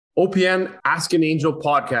OPN Ask an Angel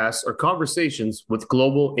podcasts are conversations with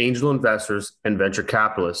global angel investors and venture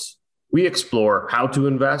capitalists. We explore how to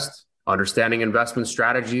invest, understanding investment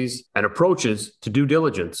strategies, and approaches to due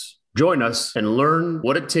diligence. Join us and learn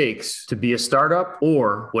what it takes to be a startup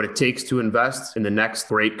or what it takes to invest in the next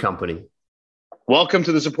great company. Welcome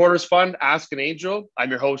to the Supporters Fund, Ask an Angel. I'm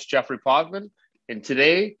your host, Jeffrey Pogman, and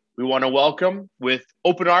today we want to welcome with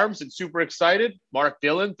open arms and super excited, Mark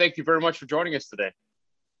Dillon. Thank you very much for joining us today.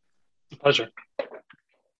 Pleasure.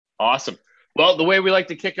 Awesome. Well, the way we like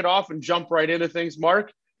to kick it off and jump right into things,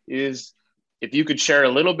 Mark, is if you could share a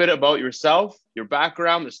little bit about yourself, your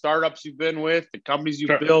background, the startups you've been with, the companies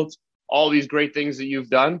you've built, all these great things that you've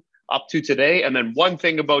done up to today, and then one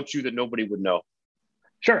thing about you that nobody would know.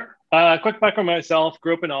 Sure. Quick background on myself.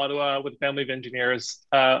 Grew up in Ottawa with a family of engineers.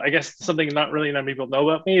 I guess something not really many people know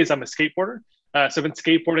about me is I'm a skateboarder. So I've been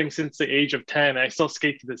skateboarding since the age of 10. I still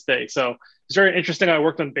skate to this day. So it's very interesting. I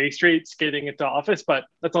worked on Bay Street skating into office, but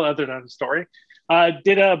that's all other than the story.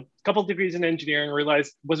 Did a couple of degrees in engineering, realized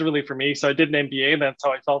it wasn't really for me. So I did an MBA, and that's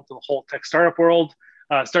how I fell into the whole tech startup world.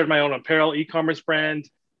 Started my own apparel e-commerce brand.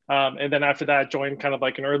 And then after that, joined kind of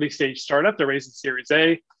like an early stage startup. They raised a Series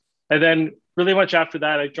A. And then really much after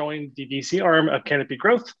that, I joined the VC arm of Canopy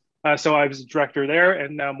Growth. So I was a director there.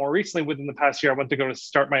 And now more recently, within the past year, I went to go to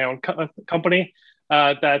start my own company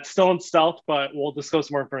that's still in stealth, but we'll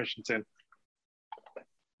disclose more information soon.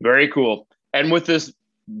 Very cool. And with this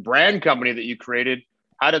brand company that you created,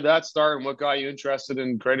 how did that start and what got you interested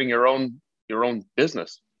in creating your own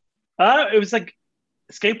business? It was like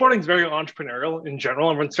skateboarding is very entrepreneurial in general.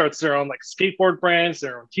 Everyone starts their own like skateboard brands,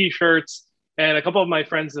 their own t-shirts. And a couple of my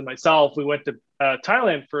friends and myself, we went to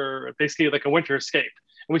Thailand for basically like a winter escape.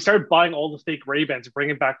 And we started buying all the fake Ray-Bans and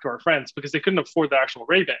bringing it back to our friends because they couldn't afford the actual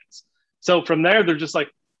Ray-Bans. So from there, they're just like,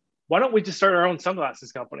 why don't we just start our own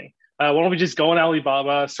sunglasses company? Why don't we just go on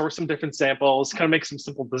Alibaba, source some different samples, kind of make some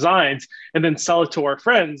simple designs, and then sell it to our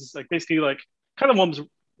friends, like basically like kind of almost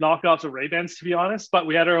knockoffs of Ray-Bans, to be honest, but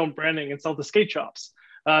we had our own branding and sell to skate shops.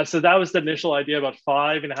 So that was the initial idea about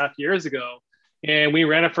 5.5 years ago. And we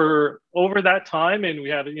ran it for over that time, and we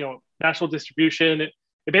had, national distribution. It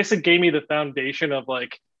basically gave me the foundation of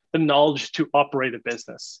like the knowledge to operate a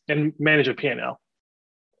business and manage a P&L.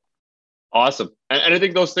 Awesome. And I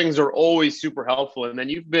think those things are always super helpful. And then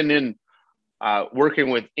you've been in working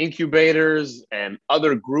with incubators and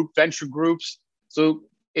other venture groups. So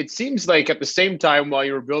it seems like at the same time, while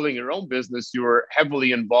you were building your own business, you were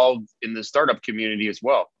heavily involved in the startup community as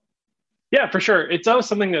well. Yeah, for sure. It's always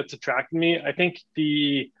something that's attracted me. I think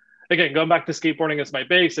again, going back to skateboarding as my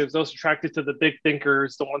base, I was also attracted to the big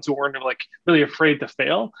thinkers, the ones who weren't like really afraid to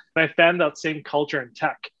fail. And I found that same culture in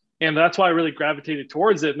tech. And that's why I really gravitated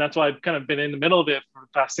towards it. And that's why I've kind of been in the middle of it for the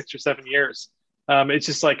past 6 or 7 years. It's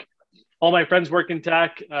just like all my friends work in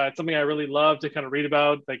tech. It's something I really love to kind of read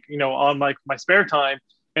about, like, on like my spare time.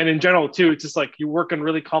 And in general too, it's just like you work on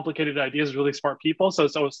really complicated ideas with really smart people. So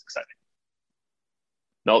it's always exciting.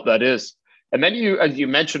 No, that is. And then as you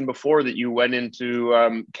mentioned before, that you went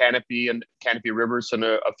into Canopy and Canopy Rivers and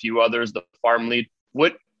a few others, the Farm Lead.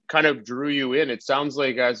 What kind of drew you in? It sounds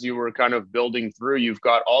like as you were kind of building through, you've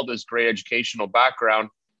got all this great educational background.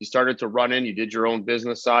 You started to run in, you did your own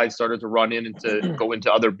business side, started to run in and to go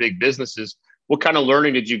into other big businesses. What kind of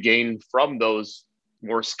learning did you gain from those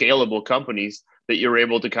more scalable companies that you're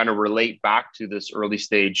able to kind of relate back to this early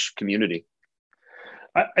stage community?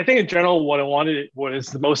 I think in general, what I wanted was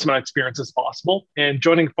the most amount of experience as possible. And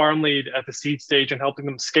joining Farm Lead at the seed stage and helping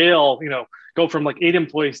them scale, go from like 8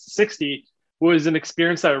 employees to 60 was an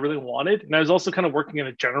experience that I really wanted. And I was also kind of working in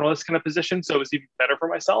a generalist kind of position, so it was even better for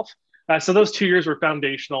myself. So those 2 years were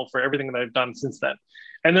foundational for everything that I've done since then.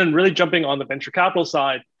 And then really jumping on the venture capital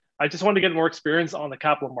side, I just wanted to get more experience on the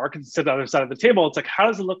capital markets and sit on the other side of the table. It's like, how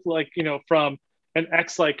does it look like, from an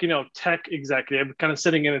tech executive kind of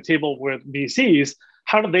sitting in a table with VCs?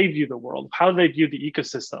 How do they view the world? How do they view the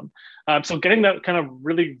ecosystem? So getting that kind of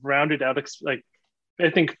really rounded out, I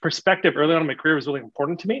think perspective early on in my career was really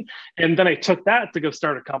important to me. And then I took that to go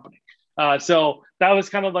start a company. So that was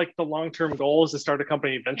kind of like the long-term goal, is to start a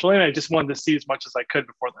company eventually. And I just wanted to see as much as I could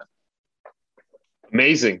before then.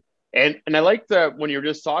 Amazing. And I like that when you're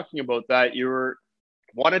just talking about that,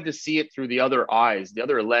 wanted to see it through the other eyes, the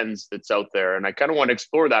other lens that's out there. And I kind of want to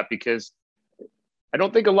explore that because I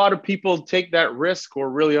don't think a lot of people take that risk or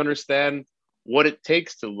really understand what it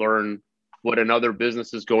takes to learn what another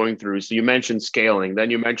business is going through. So you mentioned scaling, then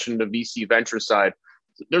you mentioned the VC venture side.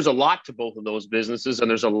 There's a lot to both of those businesses and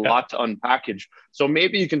there's a lot to unpackage. So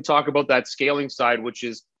maybe you can talk about that scaling side, which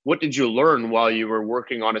is what did you learn while you were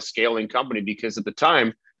working on a scaling company? Because at the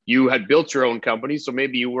time, you had built your own company, so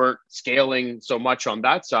maybe you weren't scaling so much on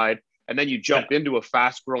that side. And then you jump into a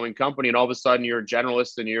fast growing company and all of a sudden you're a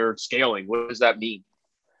generalist and you're scaling. What does that mean?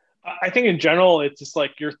 I think in general, it's just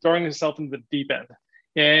like you're throwing yourself into the deep end.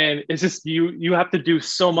 And it's just you have to do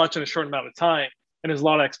so much in a short amount of time. And there's a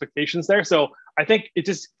lot of expectations there. So I think it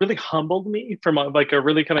just really humbled me from like a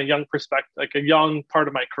really kind of young perspective, like a young part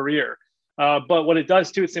of my career. But what it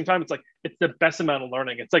does too, at the same time, it's the best amount of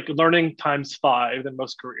learning. It's like learning times 5 than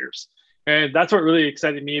most careers. And that's what really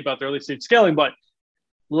excited me about the early stage scaling. But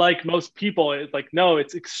like most people, it's like, no,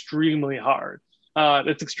 it's extremely hard.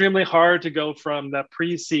 It's extremely hard to go from that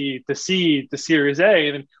pre-seed to seed to Series A.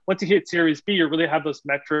 And then once you hit Series B, you really have those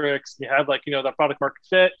metrics. You have like, that product market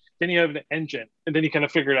fit. Then you have an engine, and then you kind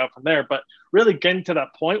of figure it out from there. But really getting to that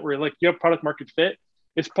point where like you have product market fit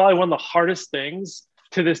is probably one of the hardest things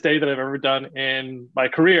to this day that I've ever done in my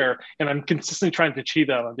career. And I'm consistently trying to achieve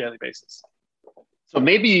that on a daily basis. So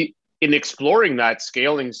maybe in exploring that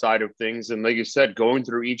scaling side of things, and like you said, going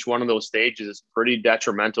through each one of those stages is pretty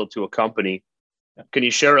detrimental to a company. Can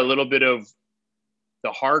you share a little bit of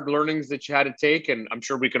the hard learnings that you had to take? And I'm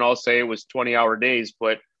sure we can all say it was 20-hour days,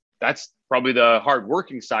 but that's probably the hard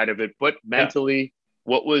working side of it. But mentally,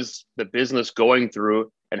 what was the business going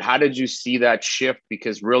through and how did you see that shift?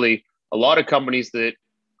 Because really a lot of companies that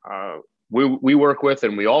we work with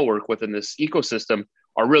and we all work with in this ecosystem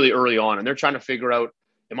are really early on and they're trying to figure out,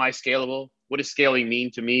 am I scalable? What does scaling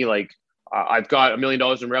mean to me? Like I've got $1 million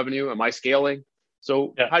in revenue. Am I scaling?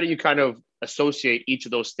 So how do you kind of associate each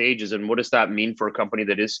of those stages and what does that mean for a company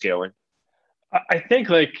that is scaling? I think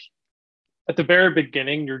like at the very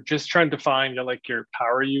beginning, you're just trying to find your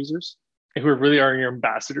power users who really are your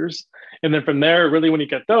ambassadors. And then from there, really when you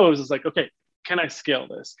get those, it's like, okay, can I scale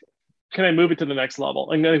this? Can I move it to the next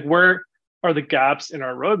level? And like, where are the gaps in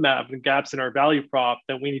our roadmap and gaps in our value prop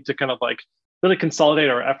that we need to kind of like really consolidate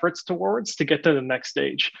our efforts towards to get to the next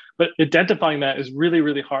stage? But identifying that is really,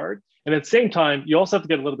 really hard. And at the same time, you also have to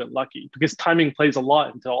get a little bit lucky because timing plays a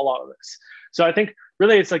lot into a lot of this. So I think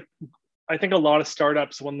really it's like, I think a lot of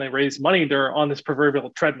startups, when they raise money, they're on this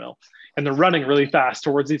proverbial treadmill and they're running really fast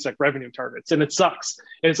towards these like revenue targets. And it sucks.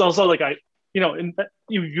 And it's also like,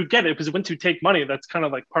 you get it because once you take money, that's kind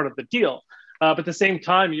of like part of the deal. But at the same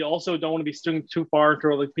time, you also don't want to be swinging too far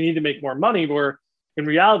to like, we need to make more money, where in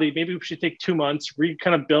reality, maybe we should take 2 months,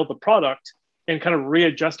 kind of build the product and kind of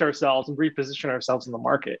readjust ourselves and reposition ourselves in the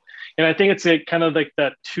market. And I think it's a kind of like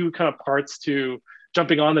that two kind of parts to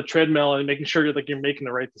jumping on the treadmill and making sure that you're making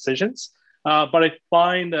the right decisions. But I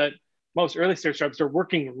find that most early stage startups are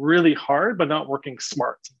working really hard, but not working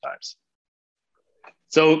smart sometimes.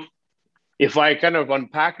 So if I kind of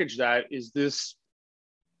unpackage that, is this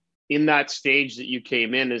in that stage that you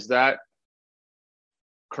came in, is that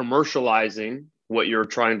commercializing what you're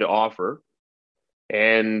trying to offer?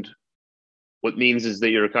 And what means is that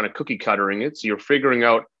you're kind of cookie cuttering it. So you're figuring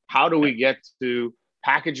out how do we get to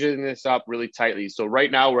packaging this up really tightly. So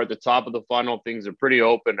right now we're at the top of the funnel. Things are pretty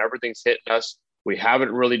open. Everything's hitting us. We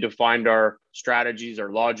haven't really defined our strategies,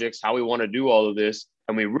 our logics, how we want to do all of this.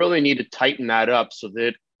 And we really need to tighten that up so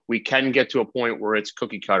that we can get to a point where it's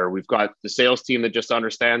cookie cutter. We've got the sales team that just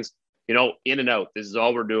understands, in and out. This is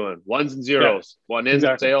all we're doing. Ones and zeros. One in,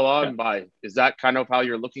 sale on, buy. Is that kind of how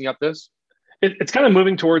you're looking at this? It's kind of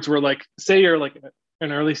moving towards where, like, say you're like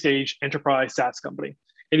an early stage enterprise SaaS company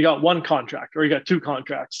and you got one contract or you got 2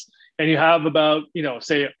 contracts and you have about,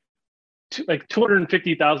 say like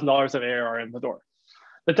 $250,000 of ARR in the door.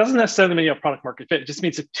 That doesn't necessarily mean you have product market fit. It just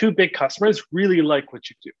means that 2 big customers really like what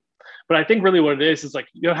you do. But I think really what it is like,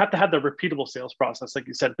 you have to have the repeatable sales process, like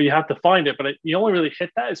you said, but you have to find it. But you only really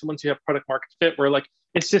hit that is once you have product market fit, where like,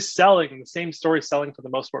 it's just selling the same story, selling for the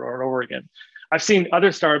most part over and over again. I've seen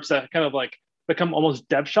other startups that kind of like become almost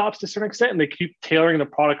dev shops to a certain extent, and they keep tailoring the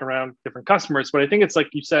product around different customers. But I think it's like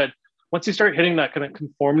you said, once you start hitting that kind of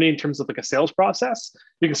conformity in terms of like a sales process,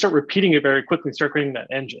 you can start repeating it very quickly and start creating that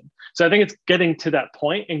engine. So I think it's getting to that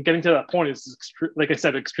point, and getting to that point is, like I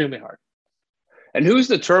said, extremely hard. And who's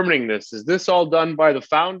determining this? Is this all done by the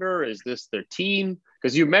founder? Is this their team?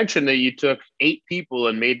 Because you mentioned that you took 8 people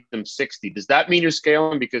and made them 60. Does that mean you're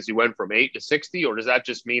scaling because you went from 8 to 60? Or does that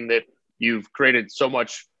just mean that you've created so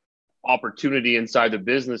much opportunity inside the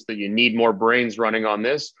business that you need more brains running on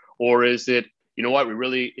this? Or is it, we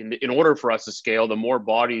really, in order for us to scale, the more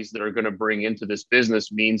bodies that are going to bring into this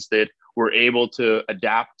business means that we're able to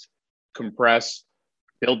adapt, compress,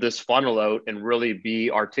 build this funnel out and really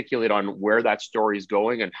be articulate on where that story is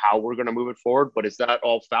going and how we're going to move it forward. But is that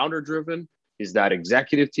all founder driven? Is that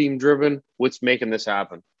executive team driven? What's making this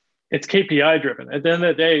happen? It's KPI driven. At the end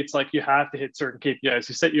of the day, it's like you have to hit certain KPIs.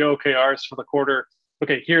 You set your OKRs for the quarter.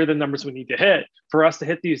 okay, here are the numbers we need to hit. For us to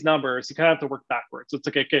hit these numbers, you kind of have to work backwards. So it's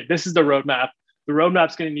like, okay, this is the roadmap. The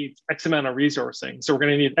roadmap's going to need X amount of resourcing. So we're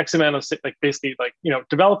going to need X amount of like basically like,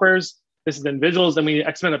 developers. This is the individuals, then we need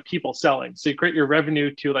X amount of people selling. So you create your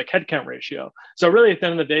revenue to like headcount ratio. So really at the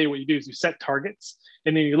end of the day, what you do is you set targets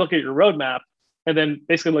and then you look at your roadmap and then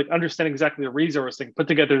basically like understand exactly the resourcing, put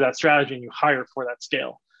together that strategy and you hire for that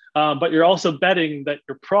scale. But you're also betting that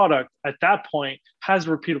your product at that point has a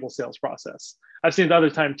repeatable sales process. I've seen the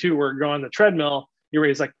other time too, where you're on the treadmill, you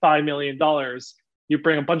raise like $5 million, you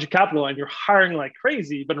bring a bunch of capital and you're hiring like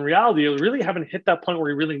crazy, but in reality, you really haven't hit that point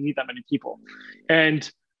where you really need that many people. And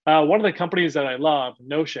one of the companies that I love,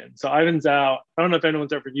 Notion. So Ivan Zhao, I don't know if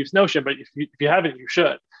anyone's ever used Notion, but if you haven't, you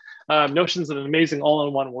should. Notion's an amazing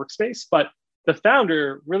all-in-one workspace, but the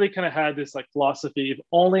founder really kind of had this like philosophy of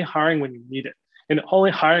only hiring when you need it and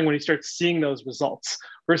only hiring when you start seeing those results,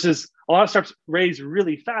 versus a lot of startups raise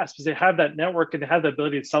really fast because they have that network and they have the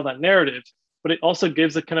ability to sell that narrative, but it also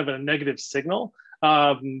gives a kind of a negative signal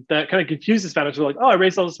that kind of confuses founders. Who are like, oh, I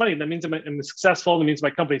raised all this money. That means I'm successful. That means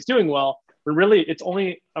my company's doing well. But really, it's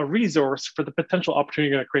only a resource for the potential opportunity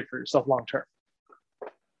you're going to create for yourself long term.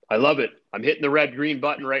 I love it. I'm hitting the red green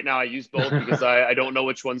button right now. I use both because I don't know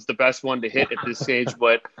which one's the best one to hit at this stage,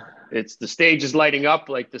 but it's the stage is lighting up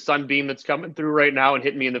like the sunbeam that's coming through right now and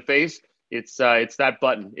hitting me in the face. It's that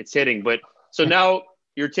button. It's hitting. But so now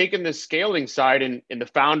you're taking the scaling side and the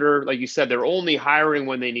founder, like you said, they're only hiring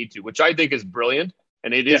when they need to, which I think is brilliant.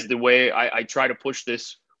 And it is the way I try to push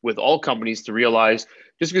this with all companies to realize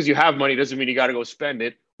just because you have money doesn't mean you got to go spend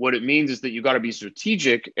it. What it means is that you got to be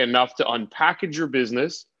strategic enough to unpackage your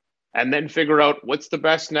business and then figure out what's the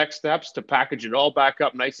best next steps to package it all back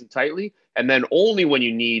up nice and tightly. And then only when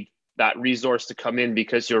you need that resource to come in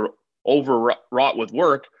because you're overwrought with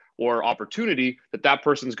work or opportunity, that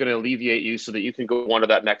person's going to alleviate you so that you can go on to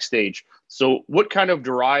that next stage. So what kind of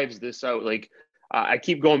derives this out? Like I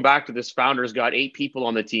keep going back to this founder's got 8 people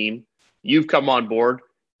on the team. You've come on board.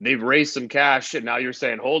 They've raised some cash. And now you're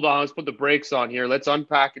saying, hold on, let's put the brakes on here. Let's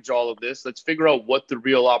unpackage all of this. Let's figure out what the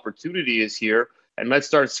real opportunity is here. And let's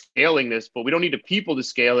start scaling this, but we don't need the people to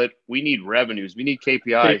scale it. We need revenues. We need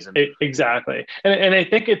KPIs. Exactly. And I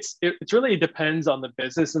think it's really depends on the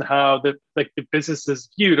business and how the business is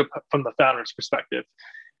viewed from the founder's perspective.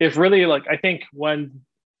 If really I think when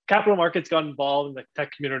capital markets got involved in the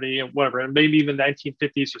tech community and whatever, and maybe even the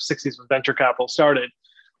 1950s or 60s when venture capital started,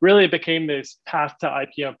 really it became this path to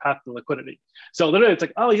IPO, path to liquidity. So literally it's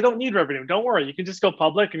like, oh, you don't need revenue. Don't worry. You can just go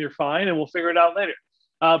public and you're fine and we'll figure it out later.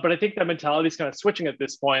 But I think that mentality is kind of switching at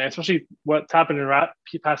this point, especially what's happened in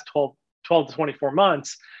the past 12 to 24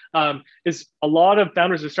 months, is a lot of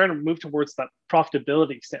founders are starting to move towards that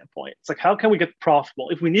profitability standpoint. It's like, how can we get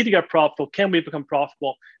profitable? If we need to get profitable, can we become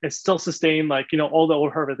profitable and still sustain all the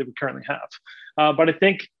overhead that we currently have? But I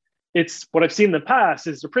think it's what I've seen in the past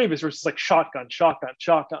is the previous versus like shotgun,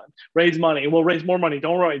 raise money, we'll raise more money.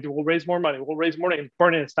 Don't worry, we'll raise more money, and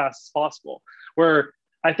burn it as fast as possible. Where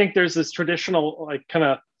I think there's this traditional kind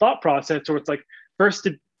of thought process where it's like first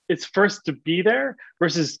to be there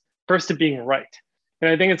versus first to being right.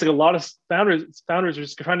 And I think it's like a lot of founders are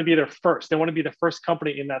just trying to be there first. They want to be the first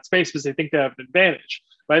company in that space because they think they have an advantage.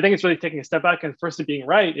 But I think it's really taking a step back and first to being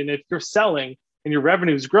right. And if you're selling and your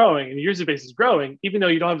revenue is growing and your user base is growing, even though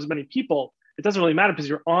you don't have as many people, it doesn't really matter because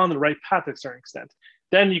you're on the right path to a certain extent.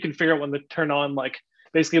 Then you can figure out when to turn on,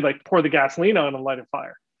 basically pour the gasoline on and light a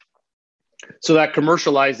fire. So that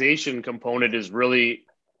commercialization component is really,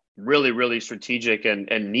 really, really strategic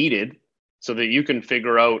and needed so that you can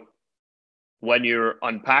figure out when you're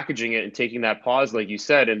unpackaging it and taking that pause, like you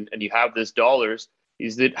said, and you have this dollars,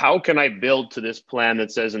 is that how can I build to this plan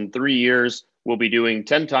that says in 3 years, we'll be doing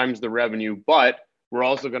 10 times the revenue, but we're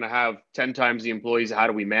also going to have 10 times the employees. How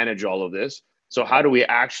do we manage all of this? So how do we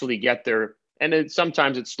actually get there? And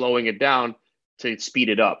sometimes it's slowing it down to speed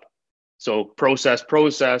it up. So process,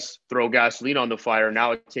 throw gasoline on the fire.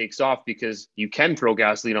 Now it takes off because you can throw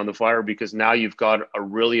gasoline on the fire because now you've got a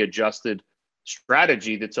really adjusted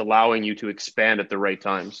strategy that's allowing you to expand at the right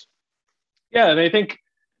times. Yeah, and I think,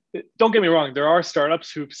 don't get me wrong, there are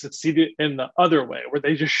startups who've succeeded in the other way where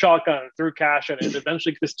they just shotgun and threw cash at it and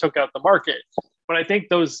eventually just took out the market. But I think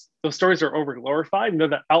those stories are over glorified and they're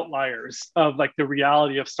the outliers of the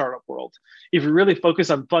reality of startup world. If you really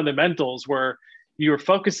focus on fundamentals where you're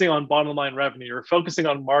focusing on bottom line revenue, you're focusing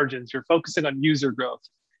on margins, you're focusing on user growth.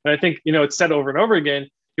 And I think, it's said over and over again,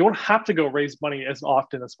 you won't have to go raise money as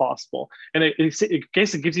often as possible. And it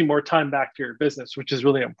basically gives you more time back to your business, which is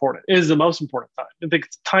really important. It is the most important time. I think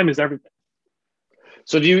time is everything.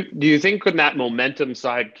 So do you think when that momentum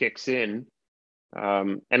side kicks in,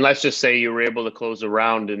 and let's just say you were able to close a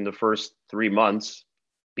round in the first 3 months,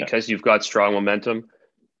 because you've got strong momentum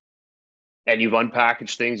and you've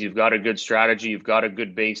unpackaged things, you've got a good strategy, you've got a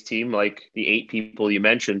good base team, like the 8 people you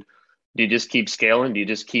mentioned. Do you just keep scaling? Do you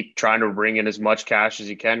just keep trying to bring in as much cash as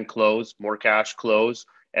you can, close, more cash, close,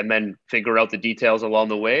 and then figure out the details along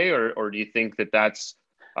the way? Or do you think that that's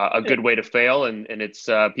a good way to fail and it's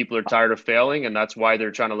people are tired of failing and that's why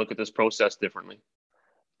they're trying to look at this process differently?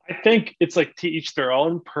 I think it's like to each their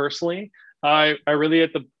own. Personally, I really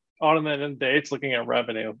on the end of the day, it's looking at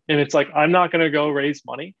revenue. And it's like, I'm not going to go raise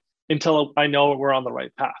money until I know we're on the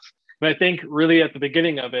right path. And I think really at the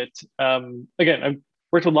beginning of it, again, I've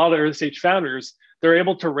worked with a lot of early stage founders. They're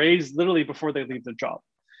able to raise literally before they leave their job.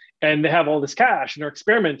 And they have all this cash and they're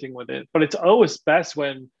experimenting with it. But it's always best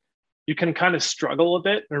when you can kind of struggle a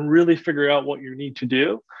bit and really figure out what you need to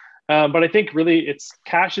do. But I think really it's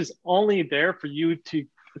cash is only there for you to,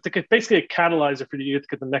 it's basically a catalyzer for you to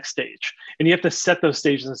get to the next stage. And you have to set those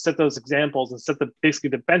stages and set those examples and set basically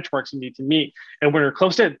the benchmarks you need to meet. And when you're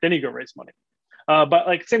close to it, then you go raise money. But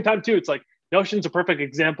like at the same time too, it's like Notion's a perfect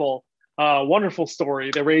example. Wonderful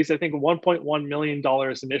story. They raised, I think, $1.1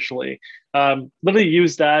 million initially. Literally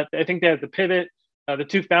used that. I think they had the pivot. The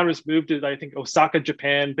 2 founders moved to, I think, Osaka,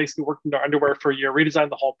 Japan, basically worked in their underwear for a year, redesigned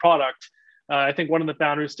the whole product. I think one of the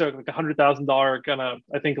founders took like $100,000 kind of,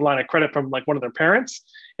 I think, line of credit from like one of their parents,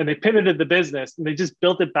 and they pivoted the business and they just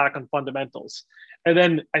built it back on fundamentals. And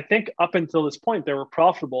then I think up until this point, they were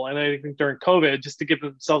profitable. And I think during COVID, just to give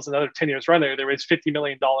themselves another 10 years run there, they raised $50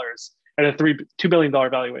 million at a $2 billion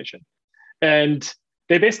valuation. And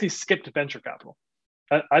they basically skipped venture capital.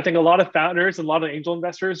 I think a lot of founders and a lot of angel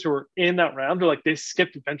investors who are in that round are like, they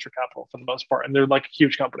skipped venture capital for the most part, and they're like a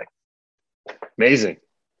huge company. Amazing.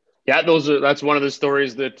 Yeah, that's one of the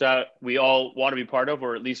stories that we all want to be part of,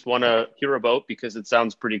 or at least want to hear about, because it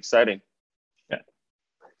sounds pretty exciting. Yeah.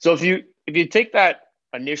 So if you take that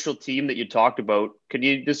initial team that you talked about, can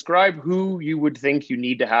you describe who you would think you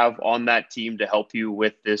need to have on that team to help you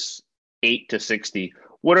with this 8 to 60?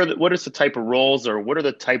 What is the type of roles, or what are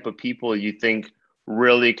the type of people you think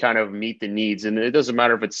really kind of meet the needs? And it doesn't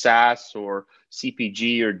matter if it's SaaS or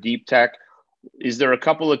CPG or deep tech. Is there a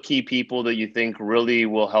couple of key people that you think really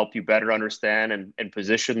will help you better understand and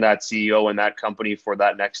position that CEO and that company for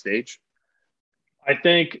that next stage? I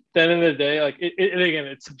think at the end of the day, like again,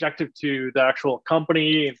 it's subjective to the actual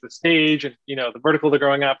company and the stage and, the vertical they're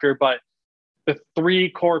going after. But the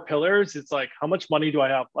 3 core pillars, it's like, how much money do I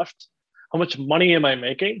have left? How much money am I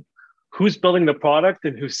making? Who's building the product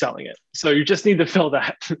and who's selling it? So you just need to fill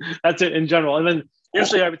that. That's it in general. And then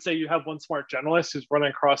usually I would say you have one smart generalist who's running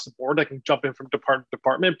across the board that can jump in from department to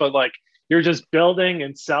department, but like you're just building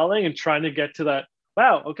and selling and trying to get to that.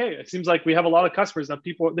 Wow, okay, it seems like we have a lot of customers now.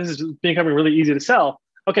 This is becoming really easy to sell.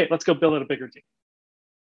 Okay, let's go build a bigger team.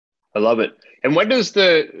 I love it. And when does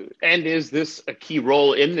is this a key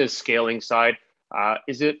role in this scaling side?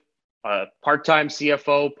 Is it part-time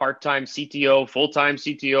CFO, part-time CTO, full-time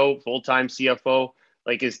CTO, full-time CFO?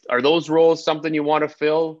 Like, are those roles something you want to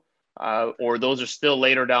fill? Or those are still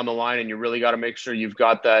later down the line and you really got to make sure you've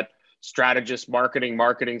got that strategist,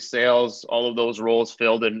 marketing, sales, all of those roles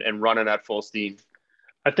filled and running at full steam?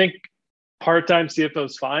 I think part-time CFO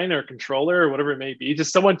is fine, or controller, or whatever it may be.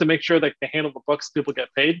 Just someone to make sure that they handle the books, people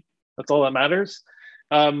get paid. That's all that matters.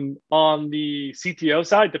 On the CTO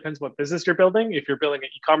side, depends what business you're building. If you're building an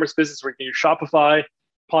e-commerce business where you can use Shopify,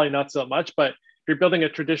 probably not so much. But if you're building a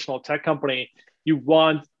traditional tech company, you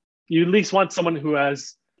at least want someone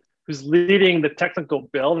who's leading the technical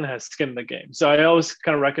build and has skin in the game. So I always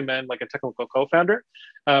kind of recommend like a technical co-founder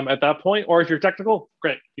at that point. Or if you're technical,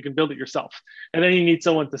 great, you can build it yourself. And then you need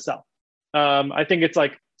someone to sell. I think it's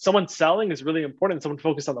like someone selling is really important. Someone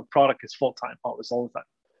focused on the product is full-time, always, all the time.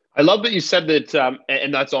 I love that you said that,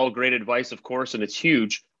 and that's all great advice, of course, and it's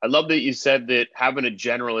huge. I love that you said that having a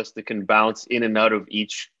generalist that can bounce in and out of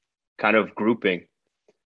each kind of grouping.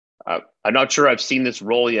 I'm not sure I've seen this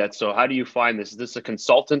role yet. So how do you find this? Is this a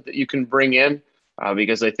consultant that you can bring in?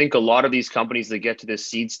 Because I think a lot of these companies that get to this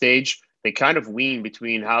seed stage, they kind of wean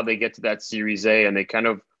between how they get to that Series A, and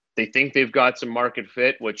they think they've got some market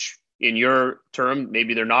fit, which in your term,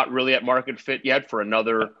 maybe they're not really at market fit yet for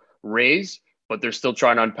another raise, but they're still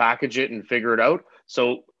trying to unpackage it and figure it out.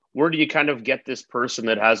 So where do you kind of get this person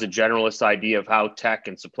that has a generalist idea of how tech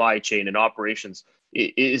and supply chain and operations?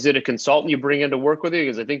 Is it a consultant you bring in to work with you?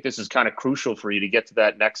 Because I think this is kind of crucial for you to get to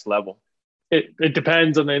that next level. It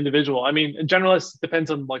depends on the individual. I mean, a generalist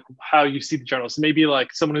depends on like how you see the generalist. Maybe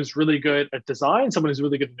like someone who's really good at design, someone who's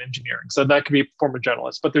really good at engineering. So that could be a former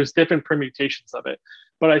generalist, but there's different permutations of it.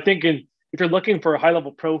 But I think if you're looking for a high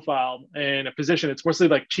level profile and a position, it's mostly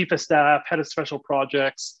like chief of staff, head of special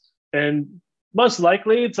projects. And most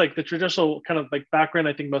likely it's like the traditional kind of like background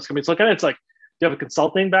I think most companies look at it. It's like, do you have a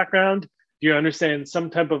consulting background? Do you understand some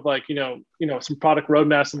type of like, some product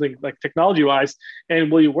roadmap, something like technology wise?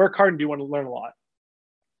 And will you work hard and do you want to learn a lot?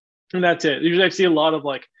 And that's it. Usually I see a lot of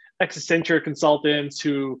like Accenture consultants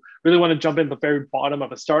who really want to jump in the very bottom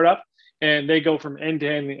of a startup, and they go from end to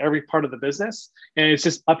end in every part of the business. And it's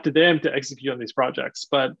just up to them to execute on these projects.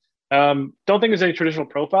 But don't think there's any traditional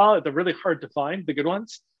profile. They're really hard to find, the good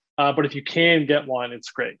ones. But if you can get one,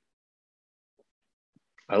 it's great.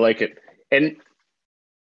 I like it. And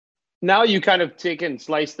now you kind of take and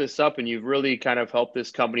slice this up, and you've really kind of helped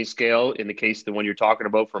this company scale. In the case of the one you're talking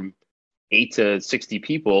about, from 8 to 60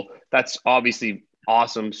 people, that's obviously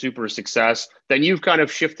awesome, super success. Then you've kind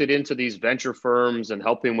of shifted into these venture firms and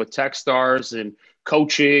helping with Techstars and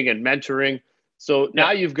coaching and mentoring. So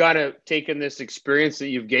now you've got to taken this experience that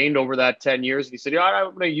you've gained over that 10 years. And you said, I'm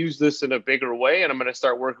going to use this in a bigger way, and I'm going to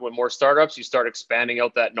start working with more startups. You start expanding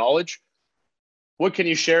out that knowledge. What can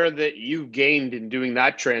you share that you've gained in doing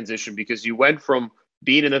that transition? Because you went from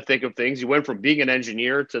being in the thick of things, you went from being an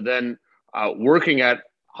engineer to then working at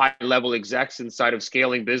high level execs inside of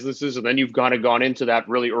scaling businesses. And then you've kind of gone into that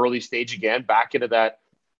really early stage again, back into that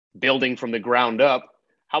building from the ground up.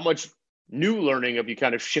 How much new learning have you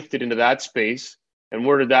kind of shifted into that space? And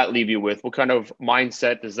where did that leave you with? What kind of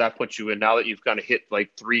mindset does that put you in now that you've kind of hit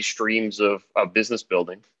like 3 streams of business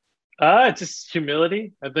building? It's just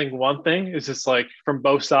humility. I think one thing is just like from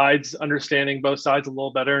both sides, understanding both sides a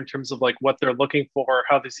little better in terms of like what they're looking for,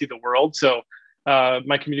 how they see the world. So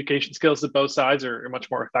my communication skills at both sides are much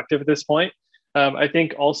more effective at this point. I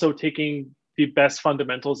think also taking the best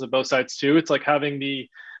fundamentals of both sides too. It's like having the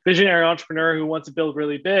visionary entrepreneur who wants to build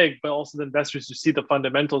really big, but also the investors who see the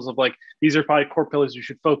fundamentals of like, these are probably core pillars you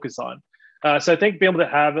should focus on. So I think being able to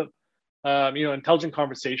have intelligent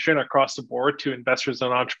conversation across the board to investors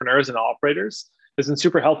and entrepreneurs and operators has been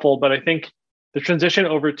super helpful. But I think the transition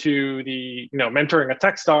over to the, mentoring at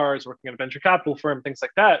Techstars, working at a venture capital firm, things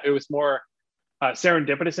like that, it was more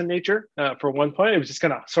serendipitous in nature. For one point, it was just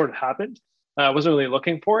kind of sort of happened. I wasn't really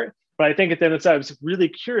looking for it. But I think at the end of the day, I was really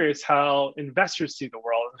curious how investors see the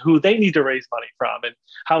world and who they need to raise money from and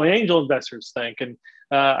how angel investors think. And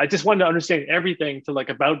I just wanted to understand everything to like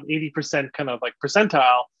about 80% kind of like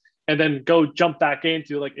percentile, and then go jump back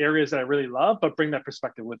into like areas that I really love, but bring that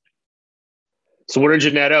perspective with me. So what did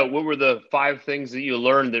you net out? What were the 5 things that you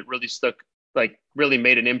learned that really stuck, like really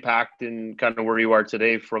made an impact in kind of where you are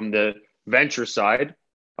today from the venture side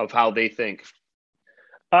of how they think?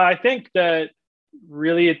 I think that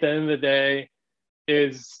really at the end of the day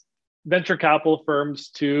is venture capital firms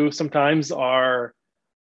too sometimes are,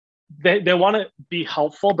 they want to be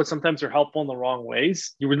helpful, but sometimes they're helpful in the wrong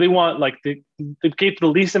ways. You really want like the give the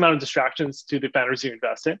least amount of distractions to the founders you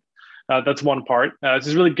invest in. That's one part.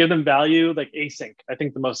 Just really give them value, like async. I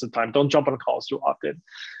think the most of the time, don't jump on calls too often.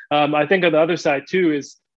 I think on the other side too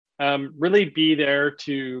is really be there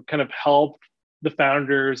to kind of help the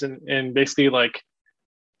founders and basically like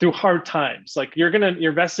through hard times. Like you're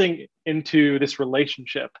investing into this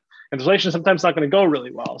relationship, and the relationship sometimes not going to go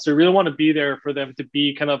really well. So you really want to be there for them to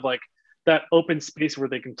be kind of like that open space where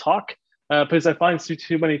they can talk. Because I find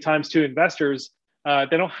too many times too investors, they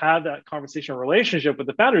don't have that conversation relationship with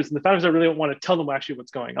the founders, and the founders don't really want to tell them actually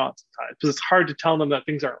what's going on sometimes, because it's hard to tell them that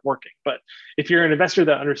things aren't working. But if you're an investor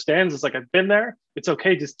that understands, it's like, I've been there, it's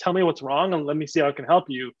okay, just tell me what's wrong and let me see how I can help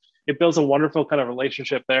you. It builds a wonderful kind of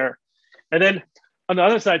relationship there. And then on the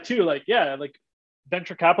other side too, like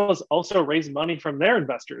venture capitalists also raise money from their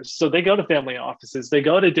investors. So they go to family offices, they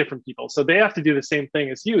go to different people. So they have to do the same thing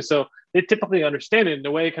as you. So they typically understand it in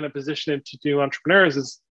a way, kind of position it to do entrepreneurs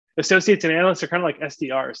is associates and analysts are kind of like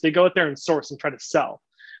SDRs. They go out there and source and try to sell.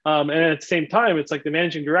 And at the same time, it's like the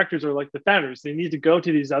managing directors are like the founders. They need to go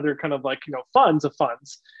to these other kind of like, funds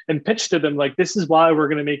and pitch to them like, this is why we're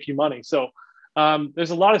going to make you money. So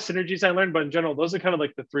there's a lot of synergies I learned, but in general, those are kind of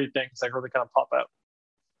like the 3 things that really kind of pop out.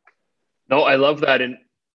 No, I love that. And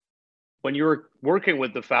when you were working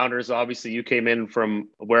with the founders, obviously you came in from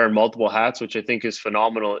wearing multiple hats, which I think is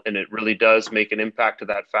phenomenal. And it really does make an impact to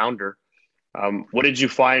that founder. What did you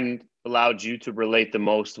find allowed you to relate the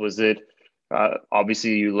most? Was it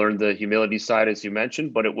obviously you learned the humility side, as you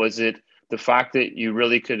mentioned, but was it the fact that you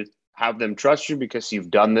really could have them trust you because you've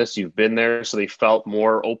done this, you've been there, so they felt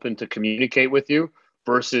more open to communicate with you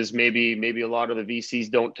versus maybe a lot of the VCs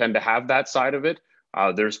don't tend to have that side of it.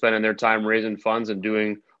 They're spending their time raising funds and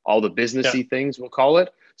doing all the businessy things, we'll call it.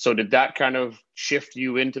 So did that kind of shift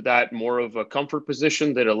you into that more of a comfort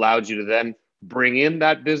position that allowed you to then bring in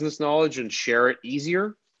that business knowledge and share it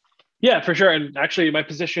easier? Yeah, for sure. And actually my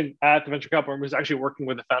position at the venture capital firm was actually working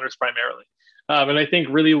with the founders primarily. And I think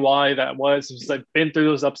really why that was is I've been through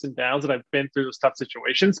those ups and downs and I've been through those tough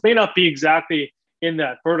situations. May not be exactly in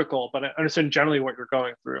that vertical, but I understand generally what you're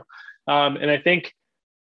going through. And I think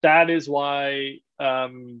that is why,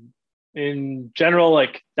 in general,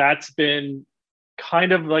 like that's been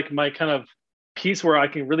kind of like my kind of piece where I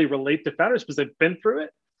can really relate to founders because I've been through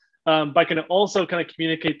it. But I can also kind of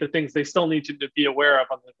communicate the things they still need to be aware of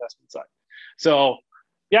on the investment side. So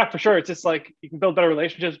yeah, for sure. It's just like you can build better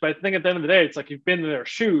relationships, but I think at the end of the day, it's like you've been in their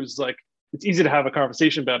shoes. Like it's easy to have a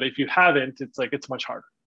conversation about it. If you haven't, it's like it's much harder.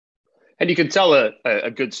 And you can tell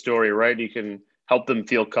a good story, right? You can help them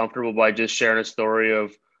feel comfortable by just sharing a story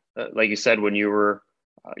of, like you said, when you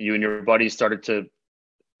and your buddies started to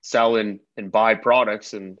sell and buy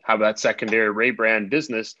products and have that secondary Ray brand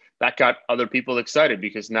business, that got other people excited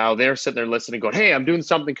because now they're sitting there listening, going, hey, I'm doing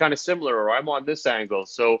something kind of similar, or I'm on this angle.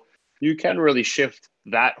 So you can really shift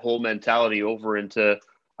that whole mentality over into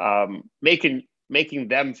making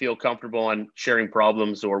them feel comfortable on sharing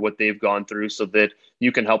problems or what they've gone through so that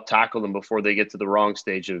you can help tackle them before they get to the wrong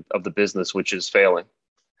stage of the business, which is failing.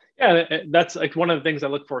 Yeah, that's like one of the things I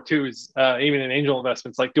look for too is even in angel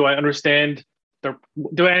investments, like do I understand the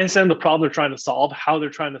problem they're trying to solve, how they're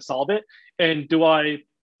trying to solve it, and I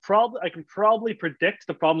can probably predict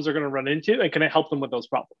the problems they're going to run into, and can I help them with those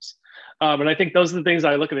problems? And I think those are the things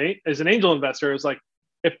I look at as an angel investor. Is like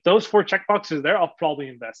if those 4 checkboxes are there, I'll probably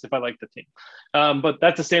invest if I like the team. But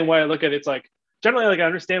that's the same way I look at it. It's like generally, like I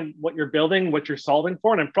understand what you're building, what you're solving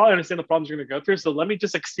for, and I probably understand the problems you're going to go through. So let me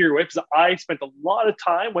just like steer away because I spent a lot of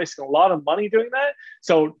time wasting a lot of money doing that.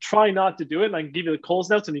 So try not to do it, and I can give you the Coles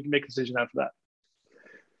notes, and you can make a decision after that.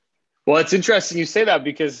 Well, it's interesting you say that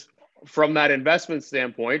because from that investment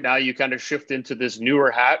standpoint, now you kind of shift into this newer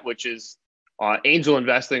hat, which is angel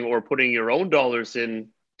investing or putting your own dollars in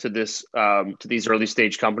to this to these early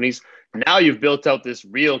stage companies. Now you've built out this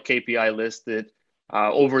real KPI list that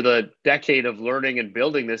over the decade of learning and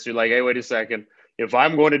building this, you're like, hey, wait a second. If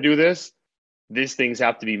I'm going to do this, these things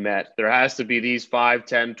have to be met. There has to be these 5,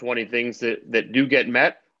 10, 20 things that do get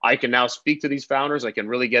met. I can now speak to these founders. I can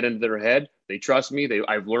really get into their head. They trust me.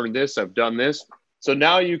 I've learned this. I've done this. So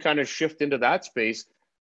now you kind of shift into that space.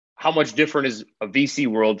 How much different is a VC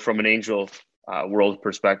world from an angel world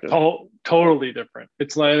perspective? Totally different.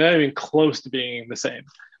 It's like not even close to being the same.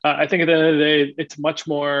 I think at the end of the day, it's much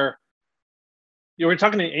more. We're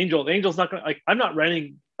talking to angel. The angel's not going to like. I'm not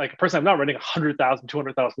writing like a person. I'm not writing $100,000,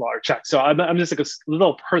 $200,000 check. So I'm just like a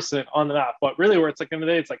little person on the map. But really, where it's like at the end of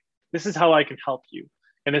the day, it's like this is how I can help you.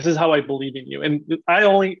 And this is how I believe in you. And I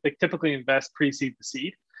only like, typically invest pre-seed to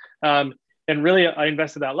seed. And really, I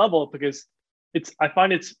invest at that level because I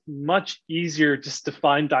find it's much easier just to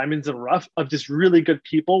find diamonds in the rough of just really good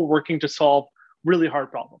people working to solve really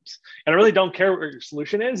hard problems. And I really don't care what your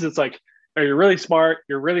solution is. It's like, are you really smart?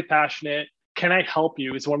 You're really passionate. Can I help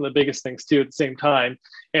you? Is one of the biggest things too at the same time.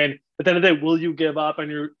 And at the end of the day, will you give up? And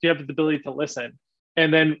do you have the ability to listen?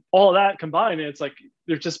 And then all of that combined, it's like,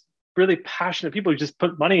 they're just really passionate people who just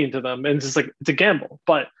put money into them, and it's just like it's a gamble.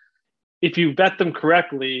 But if you vet them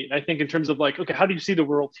correctly, I think in terms of like, okay, how do you see the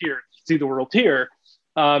world here? See the world here.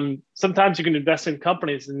 Sometimes you can invest in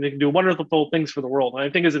companies and they can do wonderful things for the world. And I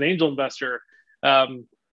think as an angel investor, I'm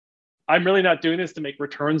really not doing this to make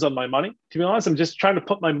returns on my money. To be honest, I'm just trying to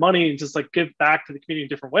put my money and just like give back to the community in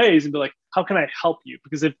different ways and be like, how can I help you?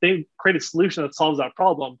 Because if they create a solution that solves that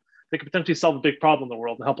problem, they could potentially solve a big problem in the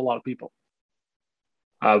world and help a lot of people.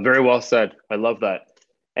 Very well said. I love that.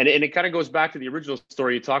 And it kind of goes back to the original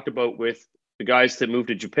story you talked about with the guys that moved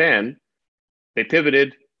to Japan. They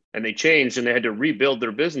pivoted and they changed and they had to rebuild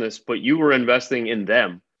their business, but you were investing in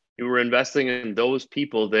them. You were investing in those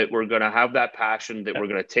people that were going to have that passion, that were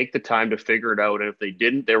going to take the time to figure it out. And if they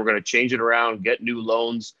didn't, they were going to change it around, get new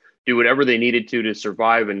loans, do whatever they needed to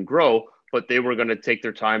survive and grow. But they were going to take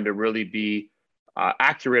their time to really be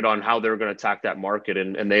accurate on how they were going to attack that market.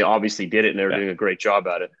 And they obviously did it, and they were doing a great job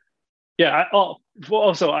at it. Yeah.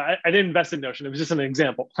 I didn't invest in Notion. It was just an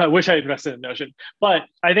example. I wish I invested in Notion, but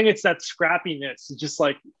I think it's that scrappiness. It's just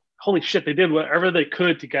like, holy shit, they did whatever they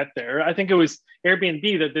could to get there. I think it was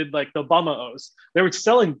Airbnb that did like the Obama-O's. They were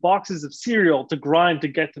selling boxes of cereal to grind to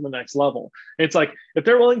get to the next level. It's like, if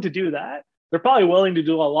they're willing to do that, they're probably willing to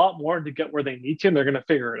do a lot more to get where they need to, and they're going to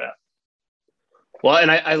figure it out. Well,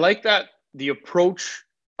 and I like that the approach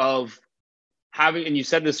of having, and you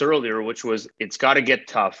said this earlier, which was it's got to get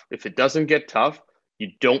tough. If it doesn't get tough,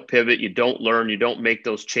 you don't pivot, you don't learn, you don't make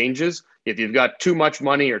those changes. If you've got too much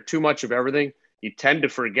money or too much of everything, you tend to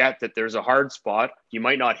forget that there's a hard spot. You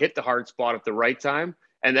might not hit the hard spot at the right time,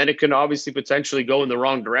 and then it can obviously potentially go in the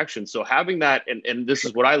wrong direction. So having that, and this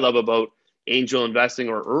is what I love about angel investing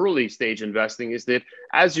or early stage investing is that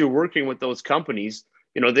as you're working with those companies,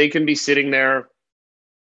 they can be sitting there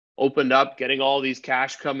opened up, getting all these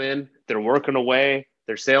cash come in. They're working away.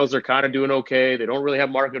 Their sales are kind of doing okay. They don't really have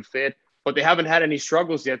market fit, but they haven't had any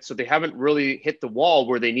struggles yet. So they haven't really hit the wall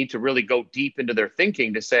where they need to really go deep into their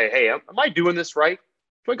thinking to say, hey, am I doing this right?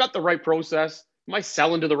 Have I got the right process? Am I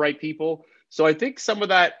selling to the right people? So I think some of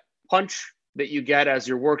that punch that you get as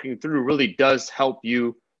you're working through really does help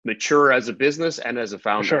you mature as a business and as a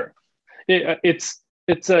founder. For sure.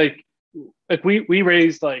 It's like we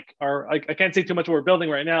raised like I can't say too much what we're building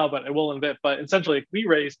right now, but I will in a bit. But essentially, we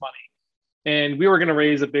raised money, and we were going to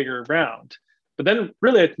raise a bigger round. But then,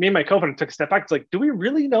 really, me and my co-founder took a step back. It's like, do we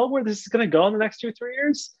really know where this is going to go in the next 2-3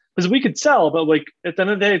 years? Because we could sell, but like at the end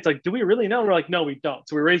of the day, it's like, do we really know? We're like, no, we don't.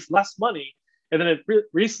 So we raised less money, and then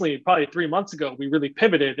recently, probably 3 months ago, we really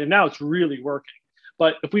pivoted, and now it's really working.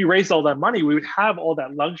 But if we raised all that money, we would have all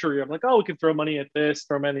that luxury of like, oh, we can throw money at this,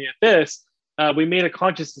 throw money at this. We made a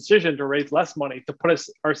conscious decision to raise less money to put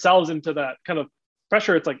ourselves into that kind of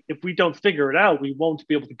pressure. It's like, if we don't figure it out, we won't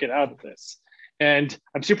be able to get out of this. And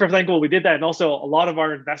I'm super thankful we did that. And also a lot of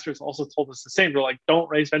our investors also told us the same. They're like, don't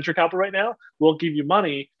raise venture capital right now. We'll give you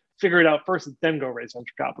money, figure it out first, and then go raise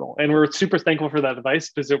venture capital. And we're super thankful for that advice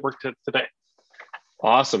because it worked today.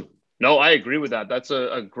 Awesome. No, I agree with that. That's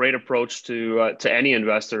a great approach to any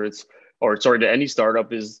investor. To any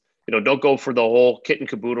startup is, don't go for the whole kit and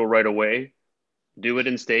caboodle right away. Do it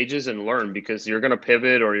in stages and learn, because you're going to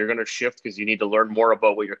pivot or you're going to shift because you need to learn more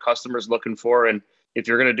about what your customer's looking for. And if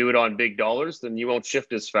you're going to do it on big dollars, then you won't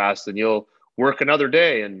shift as fast, and you'll work another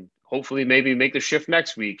day and hopefully maybe make the shift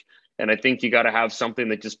next week. And I think you got to have something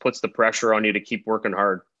that just puts the pressure on you to keep working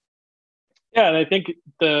hard. Yeah. And I think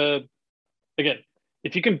again,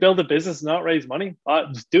 if you can build a business and not raise money,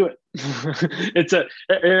 just do it. It's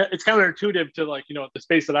counterintuitive to the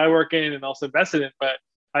space that I work in and also invested in. But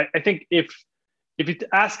I think if you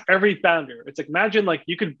ask every founder, it's like, imagine like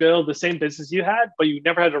you could build the same business you had, but you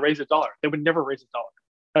never had to raise $1. They would never raise $1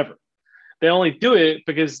 ever. They only do it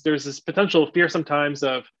because there's this potential fear sometimes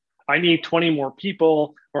of, I need 20 more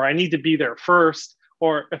people, or I need to be there first,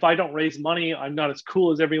 or if I don't raise money, I'm not as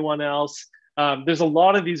cool as everyone else. There's a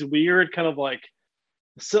lot of these weird kind of like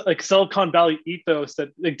Silicon Valley ethos that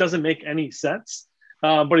it doesn't make any sense.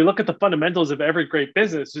 But you look at the fundamentals of every great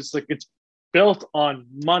business, it's like it's built on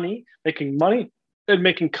making money and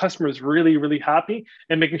making customers really, really happy,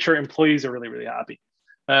 and making sure employees are really, really happy.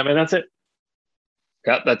 And that's it.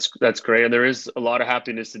 Yeah, that's great. And there is a lot of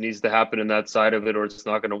happiness that needs to happen in that side of it, or it's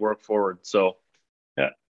not going to work forward. So yeah,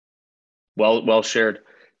 well shared.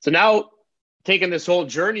 So now, taking this whole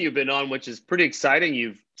journey you've been on, which is pretty exciting.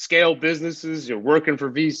 You've scaled businesses, you're working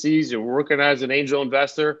for VCs, you're working as an angel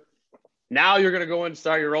investor. Now you're going to go and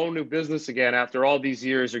start your own new business again. After all these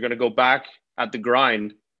years, you're going to go back at the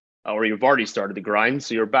grind, or you've already started the grind.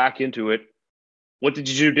 So you're back into it. What did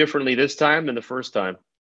you do differently this time than the first time?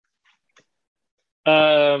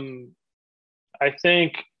 I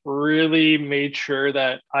think really made sure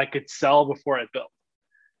that I could sell before I built.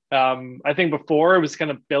 I think before it was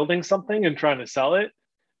kind of building something and trying to sell it.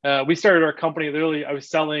 We started our company, literally, I was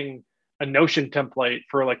selling a Notion template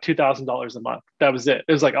for like $2,000 a month. That was it.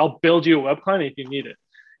 It was like, I'll build you a web client if you need it.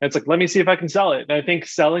 And it's like, let me see if I can sell it. And I think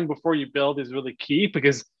selling before you build is really key,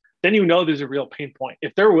 because then there's a real pain point.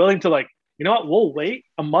 If they're willing to like, you know what, we'll wait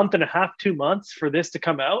a month and a half, 2 months for this to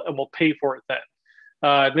come out, and we'll pay for it then.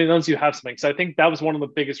 Then once you have something. So I think that was one of the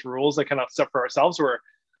biggest rules I kind of set for ourselves, where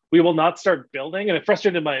we will not start building. And it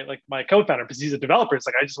frustrated my co-founder, because he's a developer. It's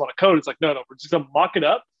like, I just want to code. It's like, no, we're just going to mock it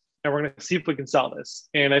up, and we're going to see if we can sell this.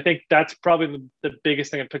 And I think that's probably the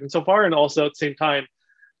biggest thing I've taken so far. And also at the same time,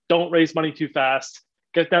 don't raise money too fast,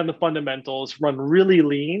 get down the fundamentals, run really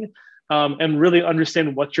lean, and really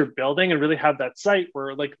understand what you're building, and really have that sight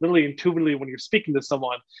where like literally intuitively when you're speaking to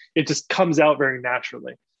someone, it just comes out very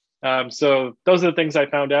naturally. So those are the things I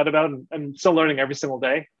found out about, and I'm still learning every single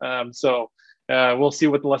day. We'll see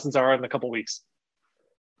what the lessons are in a couple of weeks.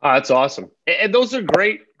 That's awesome. And those are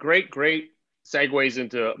great segues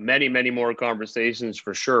into many, many more conversations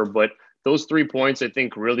for sure. But those 3 points, I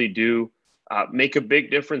think, really do make a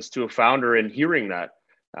big difference to a founder in hearing that.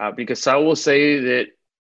 Because I will say that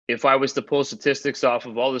if I was to pull statistics off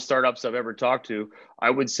of all the startups I've ever talked to, I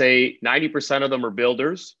would say 90% of them are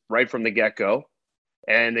builders right from the get-go.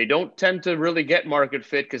 And they don't tend to really get market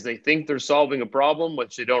fit because they think they're solving a problem,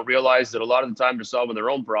 which they don't realize that a lot of the time they're solving their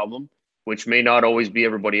own problem, which may not always be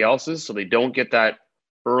everybody else's. So they don't get that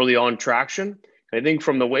early on traction. And I think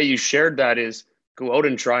from the way you shared that is, go out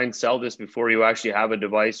and try and sell this before you actually have a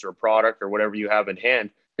device or a product or whatever you have in hand,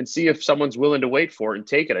 and see if someone's willing to wait for it and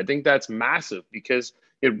take it. I think that's massive, because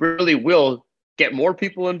it really will get more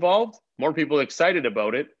people involved, more people excited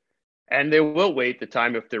about it, and they will wait the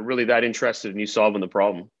time if they're really that interested in you solving the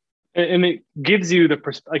problem. And it gives you the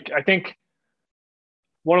like, I think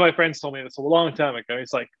one of my friends told me this a long time ago.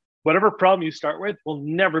 He's like, whatever problem you start with will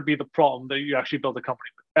never be the problem that you actually build a company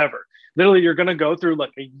with, ever. Literally, you're going to go through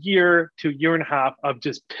like a year to year and a half of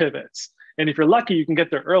just pivots. And if you're lucky, you can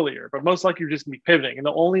get there earlier, but most likely you're just going to be pivoting. And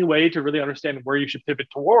the only way to really understand where you should pivot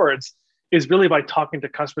towards is really by talking to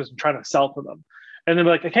customers and trying to sell to them. And then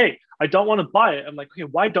like, hey, I don't want to buy it. I'm like, okay,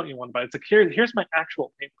 why don't you want to buy it? It's like, here's my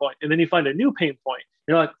actual pain point. And then you find a new pain point.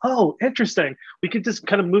 You're like, oh, interesting. We could just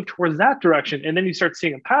kind of move towards that direction. And then you start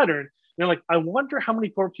seeing a pattern. And you're like, I wonder how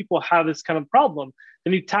many more people have this kind of problem.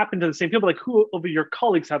 Then you tap into the same people, like who of your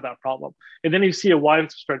colleagues have that problem? And then you see a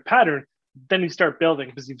widespread pattern. Then you start building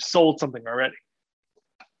because you've sold something already.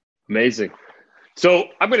 Amazing. So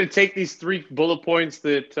I'm going to take these 3 bullet points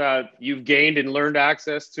that you've gained and learned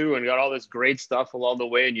access to and got all this great stuff along the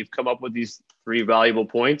way, and you've come up with these 3 valuable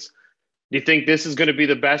points. Do you think this is going to be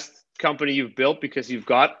the best company you've built because you've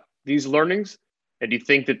got these learnings? And do you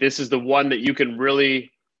think that this is the one that you can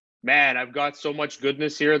really, man, I've got so much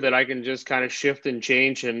goodness here that I can just kind of shift and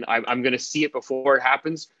change, and I'm going to see it before it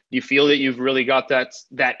happens? Do you feel that you've really got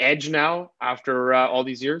that edge now after all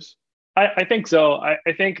these years? I think so. I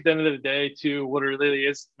think at the end of the day, too, what it really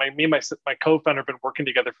is, me and my co-founder have been working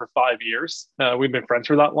together for 5 years. We've been friends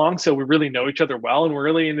for that long, so we really know each other well, and we're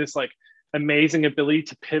really in this like amazing ability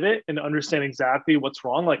to pivot and understand exactly what's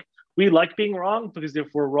wrong. Like we like being wrong because if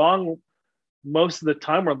we're wrong, most of the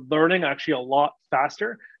time we're learning actually a lot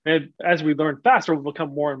faster, and as we learn faster, we'll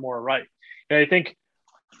become more and more right. And I think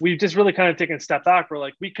we've just really kind of taken a step back. We're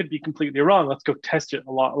like, we could be completely wrong. Let's go test it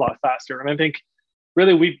a lot faster. And I think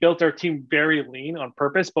really, we built our team very lean on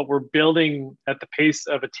purpose, but we're building at the pace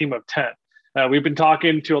of a team of 10. We've been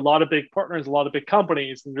talking to a lot of big partners, a lot of big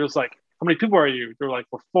companies, and they're just like, how many people are you? They're like,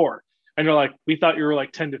 we're 4. And they're like, we thought you were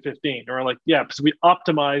like 10 to 15. And we're like, yeah, because we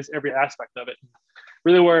optimize every aspect of it.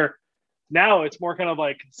 Really, where now it's more kind of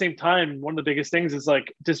like at the same time, one of the biggest things is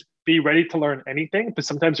like, just be ready to learn anything, but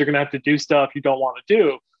sometimes you're going to have to do stuff you don't want to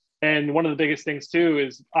do. And one of the biggest things too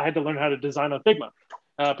is I had to learn how to design on Figma.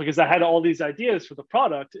 Because I had all these ideas for the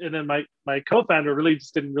product, and then my co-founder really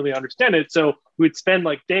just didn't really understand it. So we'd spend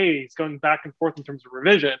like days going back and forth in terms of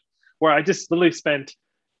revision, where I just literally spent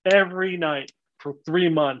every night for 3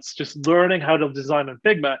 months just learning how to design on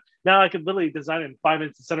Figma. Now I could literally design it in 5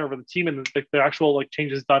 minutes and send over the team, and the actual like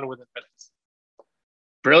changes done within minutes.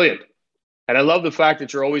 Brilliant. And I love the fact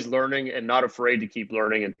that you're always learning and not afraid to keep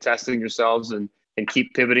learning and testing yourselves and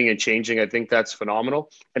keep pivoting and changing. I think that's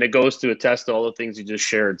phenomenal. And it goes to attest to all the things you just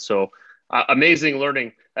shared. So amazing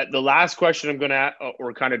learning. The last question I'm going to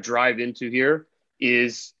or kind of drive into here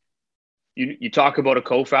is you talk about a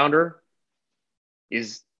co-founder.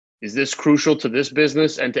 Is this crucial to this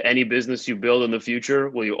business and to any business you build in the future?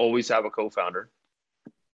 Will you always have a co-founder?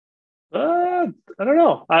 I don't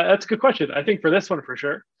know. That's a good question. I think for this one, for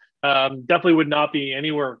sure. Definitely would not be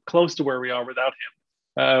anywhere close to where we are without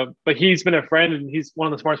him. But he's been a friend and he's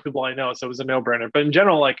one of the smartest people I know. So it was a no-brainer. But in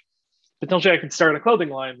general, like potentially I could start a clothing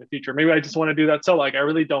line in the future. Maybe I just want to do that. So like, I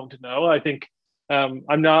really don't know. I think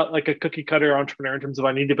I'm not like a cookie cutter entrepreneur in terms of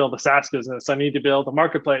I need to build a SaaS business. I need to build a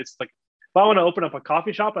marketplace. Like if I want to open up a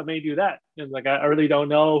coffee shop, I may do that. And like, I really don't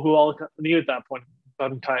know who I'll need at that point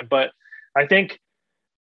in time. But I think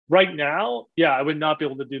right now, yeah, I would not be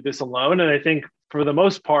able to do this alone. And I think for the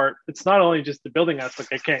most part, it's not only just the building aspect.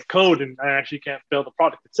 I can't code and I actually can't build the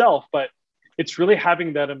product itself, but it's really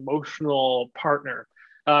having that emotional partner.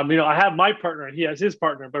 I have my partner and he has his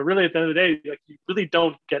partner, but really at the end of the day, like you really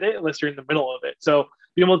don't get it unless you're in the middle of it. So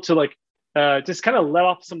being able to like just kind of let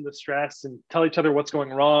off some of the stress and tell each other what's going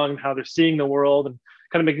wrong, how they're seeing the world, and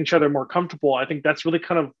kind of making each other more comfortable. I think that's really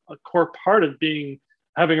kind of a core part of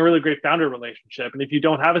having a really great founder relationship. And if you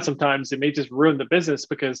don't have it, sometimes it may just ruin the business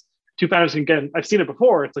because two founders can get, I've seen it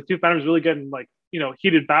before. It's like two founders really getting like,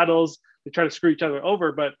 heated battles. They try to screw each other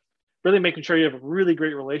over, but really making sure you have a really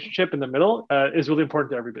great relationship in the middle is really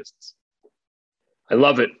important to every business. I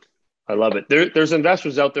love it. I love it. There's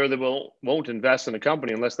investors out there that won't invest in a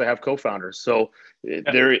company unless they have co-founders. So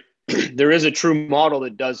there is a true model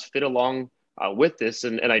that does fit along with this.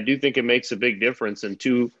 And I do think it makes a big difference. And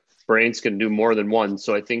two brains can do more than one.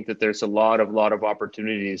 So I think that there's a lot of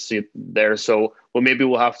opportunities there. So maybe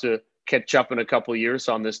we'll have to catch up in a couple of years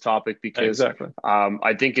on this topic because exactly.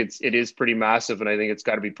 I think it is pretty massive, and I think it's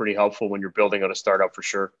got to be pretty helpful when you're building out a startup for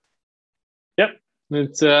sure. Yep.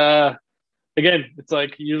 It's again, it's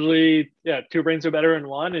like usually, two brains are better than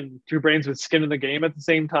one, and two brains with skin in the game at the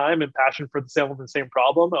same time and passion for the same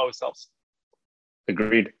problem always helps.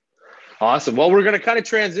 Agreed. Awesome. Well, we're going to kind of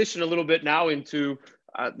transition a little bit now into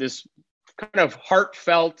this kind of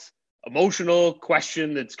heartfelt, emotional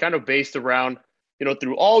question that's kind of based around,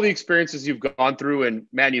 through all the experiences you've gone through, and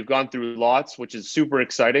man, you've gone through lots, which is super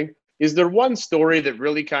exciting. Is there one story that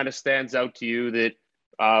really kind of stands out to you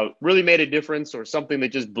that really made a difference, or something that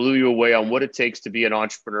just blew you away on what it takes to be an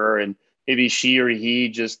entrepreneur, and maybe she or he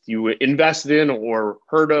just you invested in or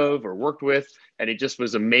heard of or worked with, and it just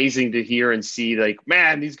was amazing to hear and see, like,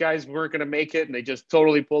 man, these guys weren't going to make it and they just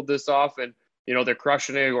totally pulled this off, and they're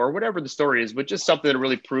crushing it, or whatever the story is, but just something that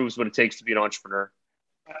really proves what it takes to be an entrepreneur?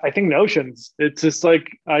 I think Notions. It's just like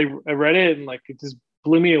I read it and like it just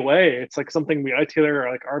blew me away. It's like something I tailor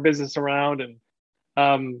like our business around,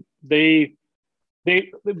 and they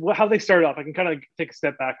how they started off. I can kind of take a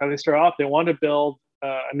step back. How they start off, they wanted to build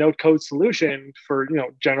a no code solution for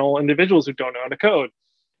general individuals who don't know how to code,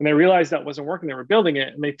 and they realized that wasn't working. They were building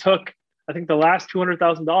it, and they took, I think, the last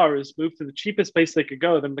 $200,000, moved to the cheapest place they could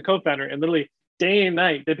go, them the co-founder, and literally day and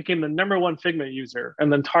night they became the number one Figma user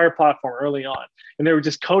and the entire platform early on. And they were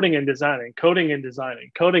just coding and designing, coding and designing,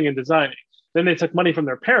 coding and designing. Then they took money from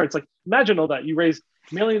their parents. Like, imagine all that. You raise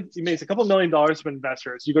millions, you raise a couple $1 million from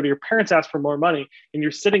investors. You go to your parents, ask for more money, and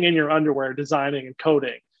you're sitting in your underwear designing and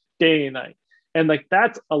coding day and night. And like,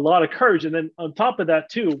 that's a lot of courage. And then on top of that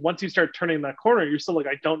too, once you start turning that corner, you're still like,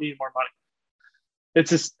 I don't need more money. It's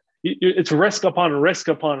just, it's risk upon risk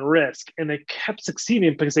upon risk. And they kept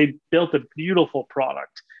succeeding because they built a beautiful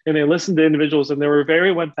product, and they listened to individuals, and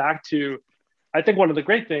went back to, I think one of the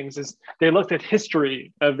great things is they looked at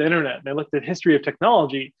history of the internet, and they looked at history of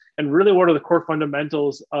technology, and really what are the core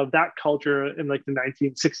fundamentals of that culture in like the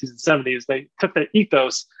 1960s and 70s. They took that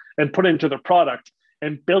ethos and put it into their product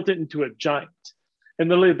and built it into a giant. And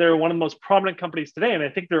literally they're one of the most prominent companies today. And I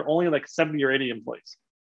think they're only like 70 or 80 employees.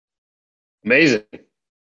 Amazing.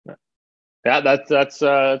 Yeah, that's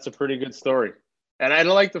a pretty good story. And I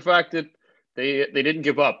like the fact that they didn't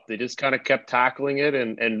give up. They just kind of kept tackling it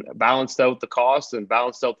and balanced out the cost and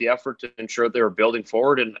balanced out the effort to ensure they were building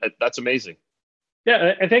forward. And that's amazing.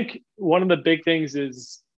 Yeah, I think one of the big things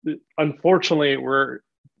is, unfortunately, we're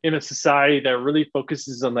in a society that really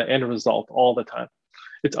focuses on the end result all the time.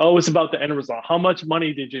 It's always about the end result. How much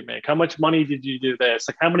money did you make? How much money did you do this?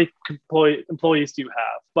 Like, how many employees do you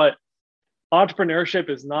have? But entrepreneurship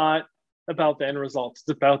is not about the end results.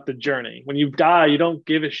 It's about the journey. When you die, you don't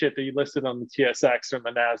give a shit that you listed on the TSX or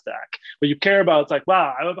the NASDAQ. What you care about, it's like,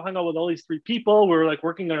 wow, I hung out with all these 3 people. We were like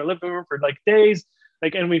working in our living room for like days.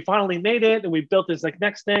 Like, and we finally made it, and we built this like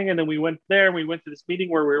next thing. And then we went there, and we went to this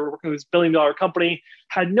meeting where we were working with this $1 billion company,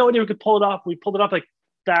 had no idea we could pull it off. We pulled it off. Like,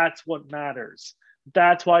 that's what matters.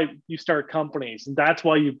 That's why you start companies, and that's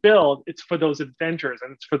why you build. It's for those adventures,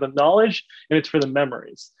 and it's for the knowledge, and it's for the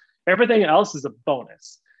memories. Everything else is a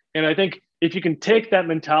bonus. And I think if you can take that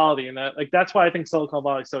mentality, and that, like, that's why I think Silicon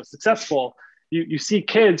Valley is so successful. You see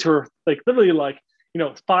kids who are like literally like,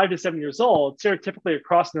 5 to 7 years old. Stereotypically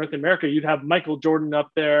across North America, you'd have Michael Jordan up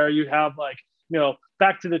there. You'd have like,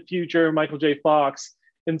 Back to the Future, Michael J. Fox.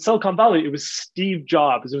 In Silicon Valley, it was Steve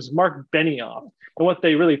Jobs. It was Mark Benioff. And what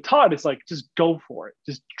they really taught is like, just go for it.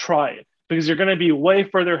 Just try it, because you're going to be way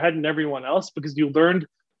further ahead than everyone else, because you learned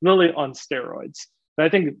literally on steroids. And I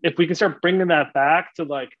think if we can start bringing that back to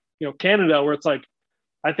like, Canada, where it's like,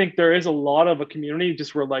 I think there is a lot of a community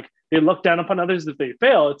just where like they look down upon others if they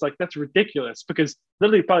fail. It's like, that's ridiculous, because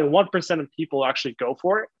literally probably 1% of people actually go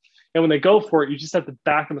for it. And when they go for it, you just have to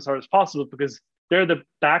back them as hard as possible, because they're the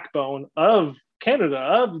backbone of Canada,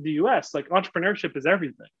 of the US. Like, entrepreneurship is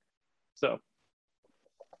everything. So.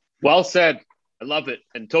 Well said. I love it,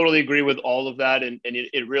 and totally agree with all of that. And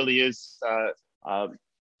it really is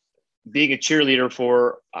being a cheerleader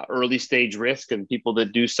for early stage risk and people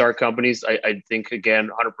that do start companies. I think, again,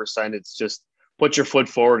 100%, it's just put your foot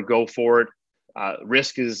forward, go for it.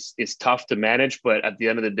 Risk is tough to manage, but at the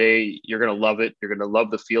end of the day, you're going to love it. You're going to love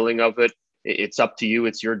the feeling of it. It's up to you.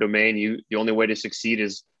 It's your domain. The only way to succeed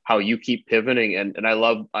is how you keep pivoting. And I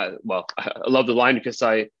love the line, because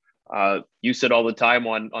I use it all the time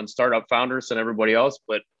on startup founders and everybody else,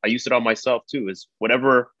 but I use it on myself too, is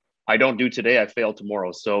whatever I don't do today, I fail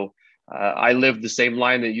tomorrow. So I live the same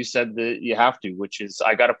line that you said that you have to, which is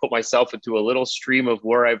I got to put myself into a little stream of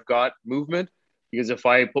where I've got movement, because if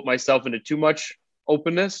I put myself into too much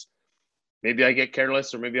openness, maybe I get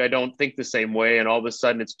careless, or maybe I don't think the same way, and all of a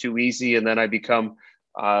sudden it's too easy, and then I become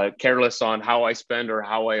careless on how I spend or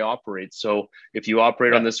how I operate. So if you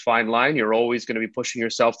operate on this fine line, you're always going to be pushing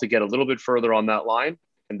yourself to get a little bit further on that line,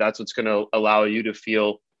 and that's what's going to allow you to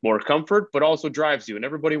feel more comfort, but also drives you. And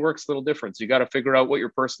everybody works a little different. So you got to figure out what your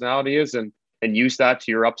personality is and use that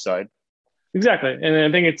to your upside. Exactly. And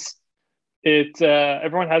I think it's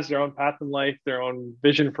everyone has their own path in life, their own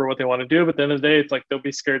vision for what they want to do. But at the end of the day, it's like don't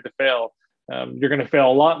be scared to fail. You're going to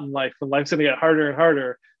fail a lot in life, and life's going to get harder and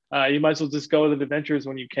harder. You might as well just go to the adventures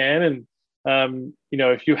when you can, and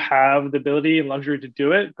if you have the ability and luxury to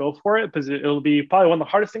do it, go for it because it'll be probably one of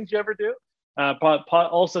the hardest things you ever do. But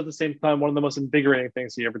also at the same time, one of the most invigorating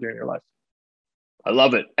things you ever do in your life. I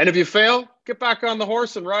love it. And if you fail, get back on the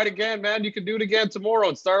horse and ride again, man. You can do it again tomorrow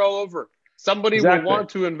and start all over. Somebody will want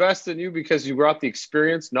to invest in you because you brought the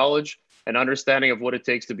experience, knowledge, and understanding of what it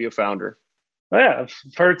takes to be a founder. Oh, yeah, I've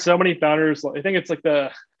heard so many founders. I think it's like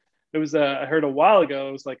I heard a while ago,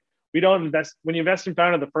 it was like, we don't invest, when you invest in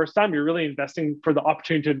founder the first time, you're really investing for the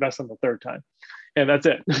opportunity to invest on the third time. And that's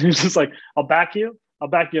it. It's just like, I'll back you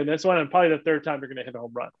on this one. And probably the third time you're going to hit a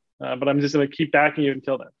home run. But I'm just going to keep backing you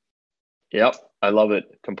until then. Yep. I love it.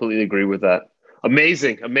 Completely agree with that.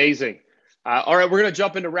 Amazing. All right. We're going to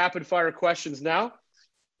jump into rapid fire questions now.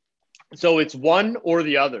 So it's one or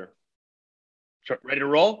the other. Sure. Ready to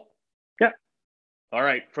roll? Yeah. All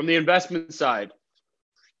right. From the investment side,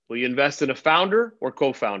 will you invest in a founder or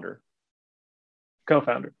co-founder?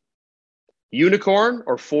 Co-founder. Unicorn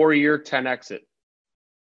or 4-year 10 exit?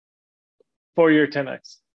 4-year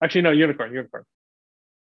 10x. Actually, no, unicorn.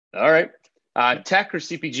 All right. Tech or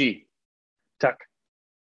CPG? Tech.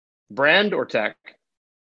 Brand or tech?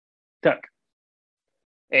 Tech.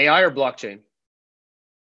 AI or blockchain?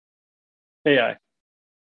 AI.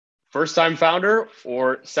 First-time founder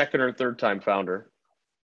or second or third-time founder?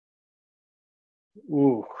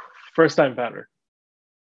 Ooh, first-time founder.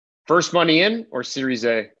 First money in or Series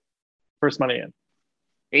A? First money in.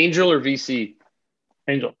 Angel or VC?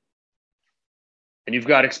 Angel. And you've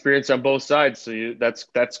got experience on both sides, so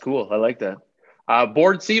that's cool. I like that.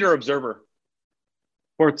 Board seat or observer?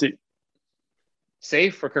 Board seat.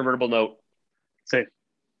 Safe or convertible note? Safe.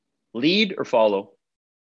 Lead or follow?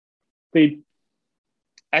 Lead.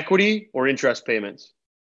 Equity or interest payments?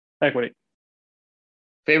 Equity.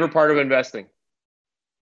 Favorite part of investing?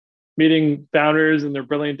 Meeting founders and their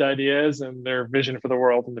brilliant ideas and their vision for the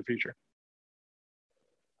world in the future.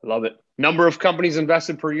 I love it. Number of companies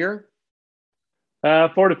invested per year? 4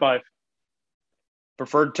 to 5.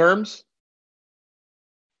 Preferred terms?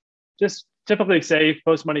 Just typically safe,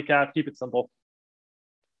 post money cap, keep it simple.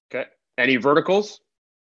 Okay. Any verticals?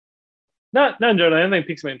 Not generally. Anything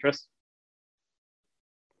piques my interest.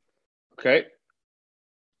 Okay.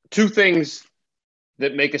 2 things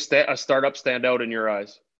that make a startup stand out in your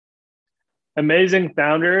eyes. Amazing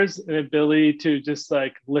founders and ability to just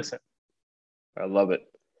like listen. I love it.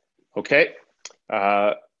 Okay.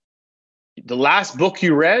 The last book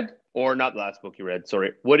you read, or not the last book you read,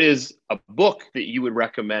 sorry. What is a book that you would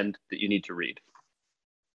recommend that you need to read?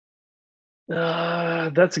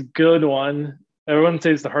 That's a good one. Everyone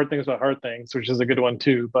says the hard things about hard things, which is a good one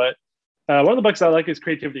too. But one of the books I like is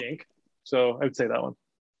Creativity Inc. So I would say that one.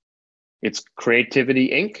 It's Creativity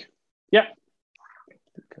Inc. Yeah.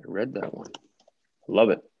 I read that one. Love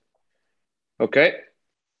it. Okay.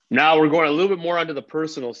 Now we're going a little bit more onto the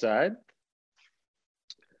personal side.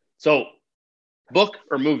 So, book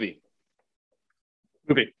or movie?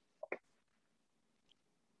 Movie.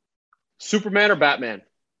 Superman or Batman?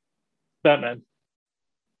 Batman.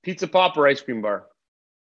 Pizza Pop or ice cream bar?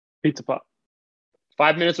 Pizza Pop.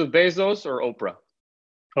 5 Minutes with Bezos or Oprah?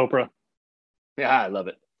 Oprah. Yeah, I love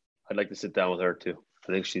it. I'd like to sit down with her too.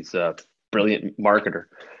 I think she's a brilliant marketer.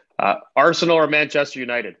 Arsenal or Manchester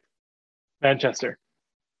United? Manchester.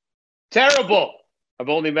 Terrible. I've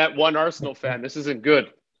only met one Arsenal fan. This isn't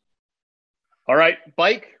good. All right.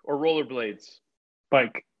 Bike or rollerblades?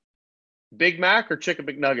 Bike. Big Mac or Chicken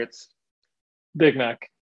McNuggets? Big Mac.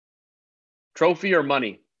 Trophy or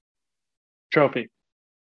money? Trophy.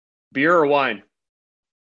 Beer or wine?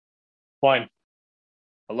 Wine.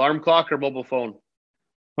 Alarm clock or mobile phone?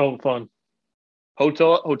 Mobile phone.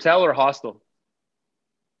 Hotel or hostel?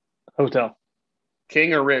 Hotel.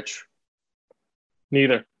 King or rich?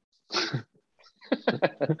 Neither.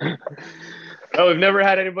 Oh, we've never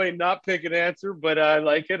had anybody not pick an answer, but I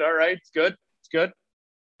like it. All right. It's good.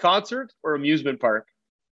 Concert or amusement park?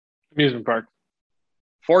 Amusement park.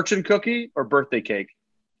 Fortune cookie or birthday cake?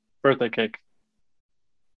 Birthday cake.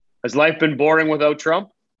 Has life been boring without Trump?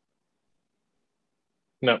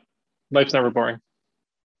 No. Life's never boring.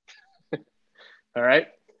 All right.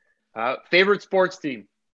 Favorite sports team?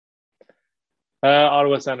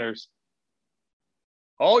 Ottawa Senators.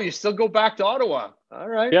 Oh, you still go back to Ottawa. All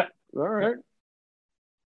right. Yeah. All right.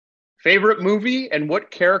 Favorite movie and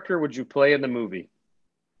what character would you play in the movie?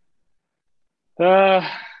 I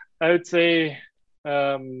would say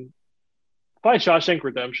probably Shawshank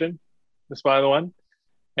Redemption is probably the one.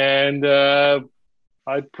 And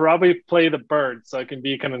I'd probably play the bird so I can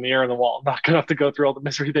be kind of near the wall. I'm not gonna have to go through all the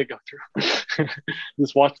misery they go through.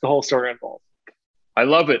 Just watch the whole story unfold. I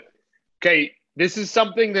love it. Okay, this is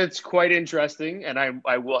something that's quite interesting, and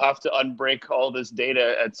I will have to unbreak all this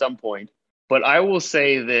data at some point. But I will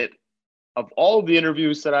say that of all the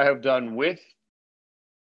interviews that I have done with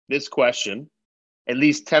this question, at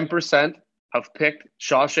least 10% have picked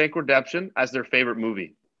Shawshank Redemption as their favorite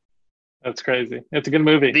movie. That's crazy. It's a good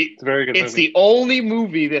movie. It's a very good movie. It's the only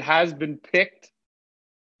movie that has been picked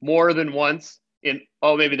more than once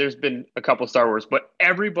maybe there's been a couple Star Wars, but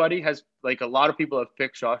everybody has, like, a lot of people have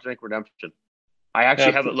picked Shawshank Redemption. I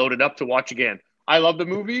actually have it loaded up to watch again. I love the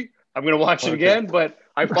movie. I'm going to watch it again, but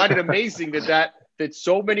I find it amazing that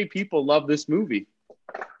so many people love this movie.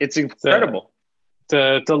 It's incredible.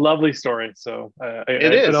 It's a lovely story. So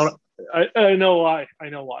it is. I know why. I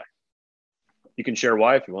know why. You can share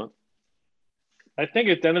why if you want. I think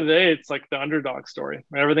at the end of the day, it's like the underdog story.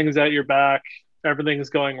 When everything's at your back, everything's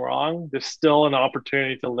going wrong, there's still an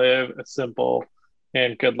opportunity to live a simple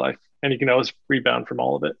and good life. And you can always rebound from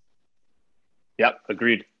all of it. Yep,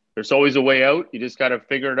 agreed. There's always a way out. You just got to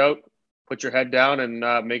figure it out, put your head down,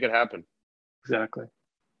 and make it happen. Exactly.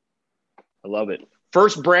 I love it.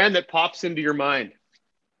 First brand that pops into your mind?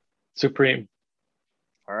 Supreme.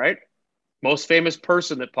 All right. Most famous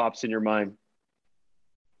person that pops in your mind?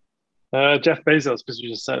 Jeff Bezos, because you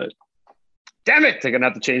just said it. Damn it! They're going to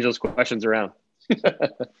have to change those questions around.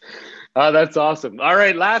 That's awesome. All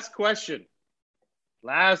right, last question.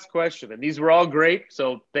 And these were all great,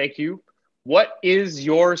 so thank you. What is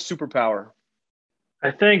your superpower?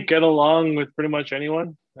 I think get along with pretty much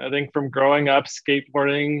anyone. I think from growing up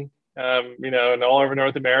skateboarding, in all over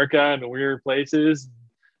North America and weird places,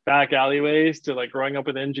 back alleyways, to like growing up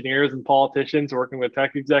with engineers and politicians, working with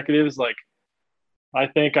tech executives, like I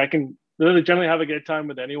think I can really generally have a good time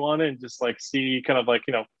with anyone and just like see kind of like,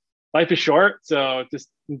 life is short. So just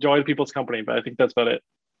enjoy people's company. But I think that's about it.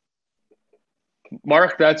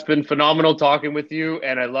 Mark, that's been phenomenal talking with you.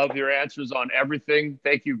 And I love your answers on everything.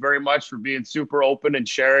 Thank you very much for being super open and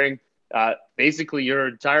sharing basically your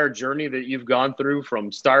entire journey that you've gone through,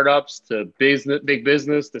 from startups to big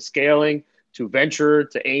business to scaling to venture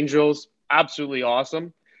to angels. Absolutely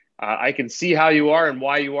awesome. I can see how you are and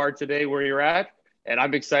why you are today where you're at. And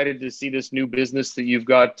I'm excited to see this new business that you've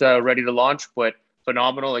got ready to launch. But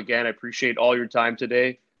phenomenal. Again, I appreciate all your time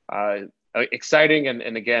today. Exciting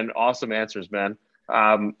and again, awesome answers, man.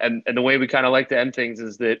 And the way we kind of like to end things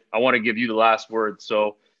is that I want to give you the last word.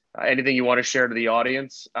 So anything you want to share to the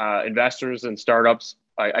audience, investors and startups,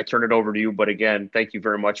 I turn it over to you. But again, thank you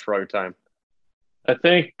very much for all your time. I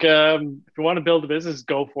think if you want to build a business,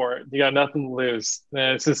 go for it. You got nothing to lose.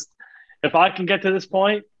 It's just, if I can get to this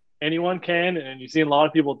point, anyone can, and you've seen a lot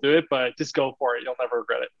of people do it, but just go for it. You'll never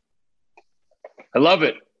regret it. I love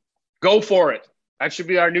it. Go for it. That should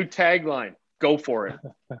be our new tagline. Go for it.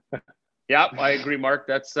 Yeah, I agree, Mark.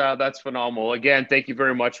 That's phenomenal. Again, thank you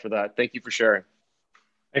very much for that. Thank you for sharing.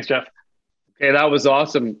 Thanks, Jeff. Okay, that was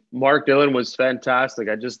awesome. Mark Dillon was fantastic.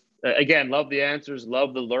 I just, again, love the answers,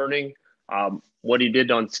 love the learning, what he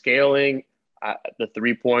did on scaling, the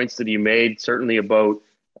 3 points that he made, certainly about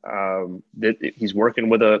that he's working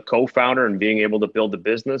with a co-founder and being able to build a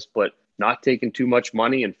business, but not taking too much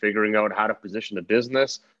money and figuring out how to position the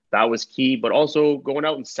business. That was key, but also going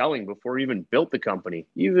out and selling before he even built the company,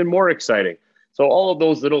 even more exciting. So all of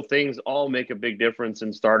those little things all make a big difference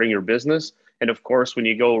in starting your business. And of course, when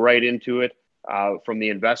you go right into it, from the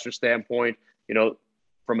investor standpoint,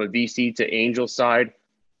 from a VC to angel side,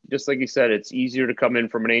 just like you said, it's easier to come in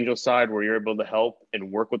from an angel side where you're able to help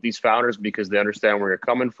and work with these founders because they understand where you're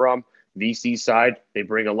coming from. VC side, they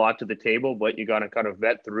bring a lot to the table, but you got to kind of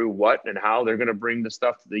vet through what and how they're going to bring the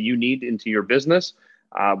stuff that you need into your business.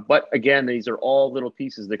 But again, these are all little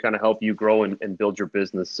pieces that kind of help you grow and build your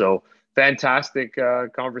business. So fantastic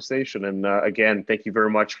conversation. And again, thank you very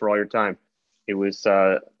much for all your time. It was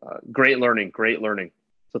great learning.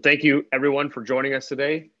 So thank you everyone for joining us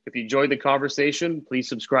today. If you enjoyed the conversation, please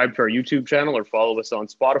subscribe to our YouTube channel or follow us on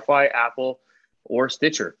Spotify, Apple, or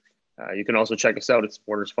Stitcher. You can also check us out at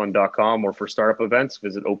supportersfund.com, or for startup events,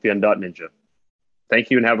 visit opn.ninja. Thank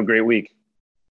you and have a great week.